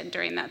interested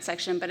during that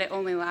section, but it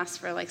only lasts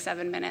for like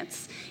 7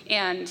 minutes.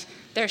 And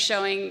they're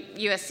showing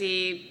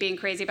USC being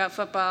crazy about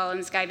football and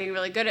this guy being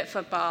really good at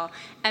football.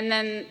 And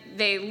then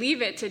they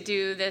leave it to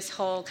do this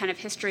whole kind of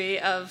history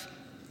of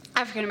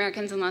African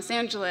Americans in Los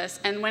Angeles,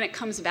 and when it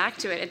comes back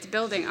to it, it's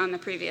building on the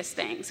previous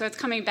thing. So it's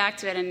coming back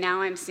to it, and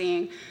now I'm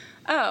seeing,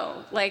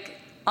 like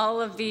all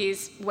of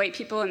these white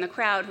people in the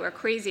crowd who are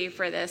crazy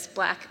for this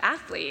black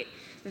athlete,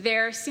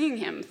 they're seeing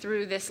him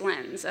through this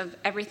lens of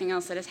everything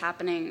else that is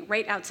happening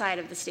right outside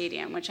of the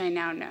stadium, which I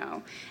now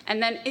know. And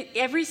then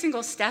every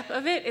single step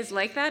of it is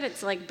like that.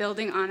 It's like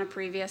building on a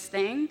previous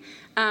thing.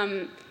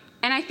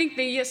 And I think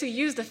they also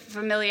use the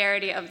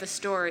familiarity of the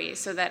story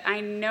so that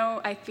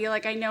I feel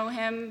like I know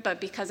him,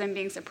 but because I'm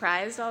being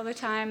surprised all the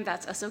time,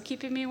 that's also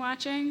keeping me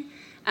watching.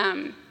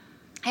 I'm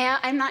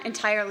not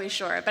entirely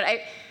sure, but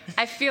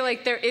I feel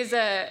like there is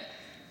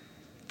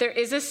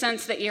a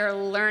sense that you're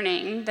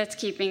learning that's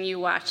keeping you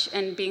watch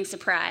and being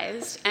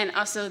surprised, and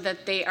also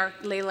that they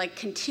like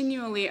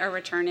continually are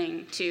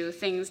returning to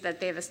things that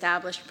they've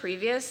established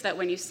previous, that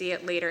when you see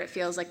it later, it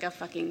feels like a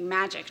fucking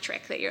magic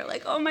trick that you're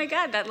like, oh my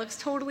God, that looks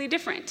totally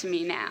different to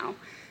me now.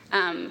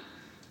 And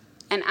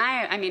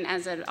I mean,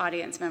 as an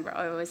audience member,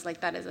 I always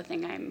like that as a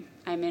thing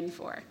I'm in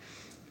for.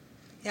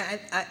 Yeah,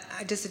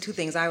 I just the two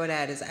things I would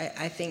add is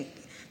I think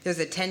there's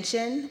a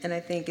tension, and I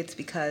think it's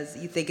because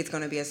you think it's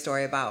going to be a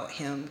story about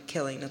him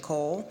killing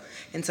Nicole,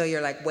 and so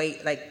you're like,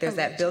 wait, like there's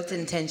that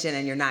built-in tension,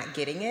 and you're not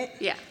getting it.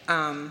 Yeah.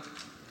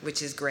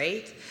 Which is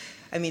great.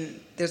 I mean,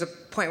 there's a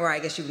point where I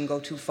guess you can go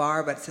too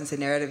far, but since the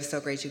narrative is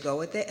so great, you go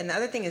with it. And the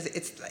other thing is,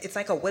 it's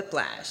like a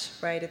whiplash,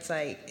 right? It's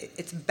like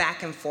it's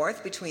back and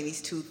forth between these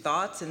two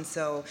thoughts, and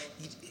so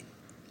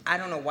I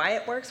don't know why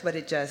it works, but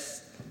it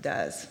just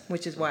does,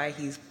 which is why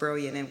he's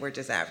brilliant and we're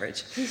just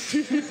average.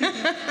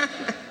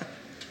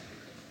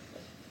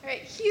 All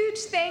right, huge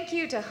thank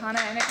you to Hannah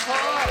and Nicole.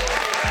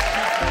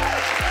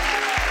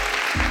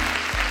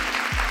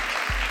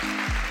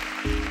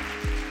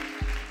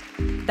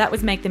 That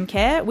was Make Them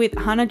Care with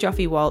Hannah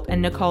Joffe-Walt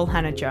and Nicole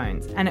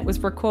Hannah-Jones, and it was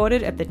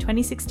recorded at the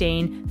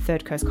 2016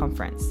 Third Coast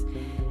Conference.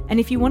 And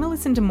if you want to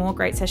listen to more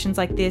great sessions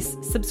like this,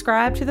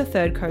 subscribe to the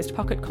Third Coast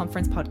Pocket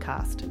Conference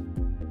podcast.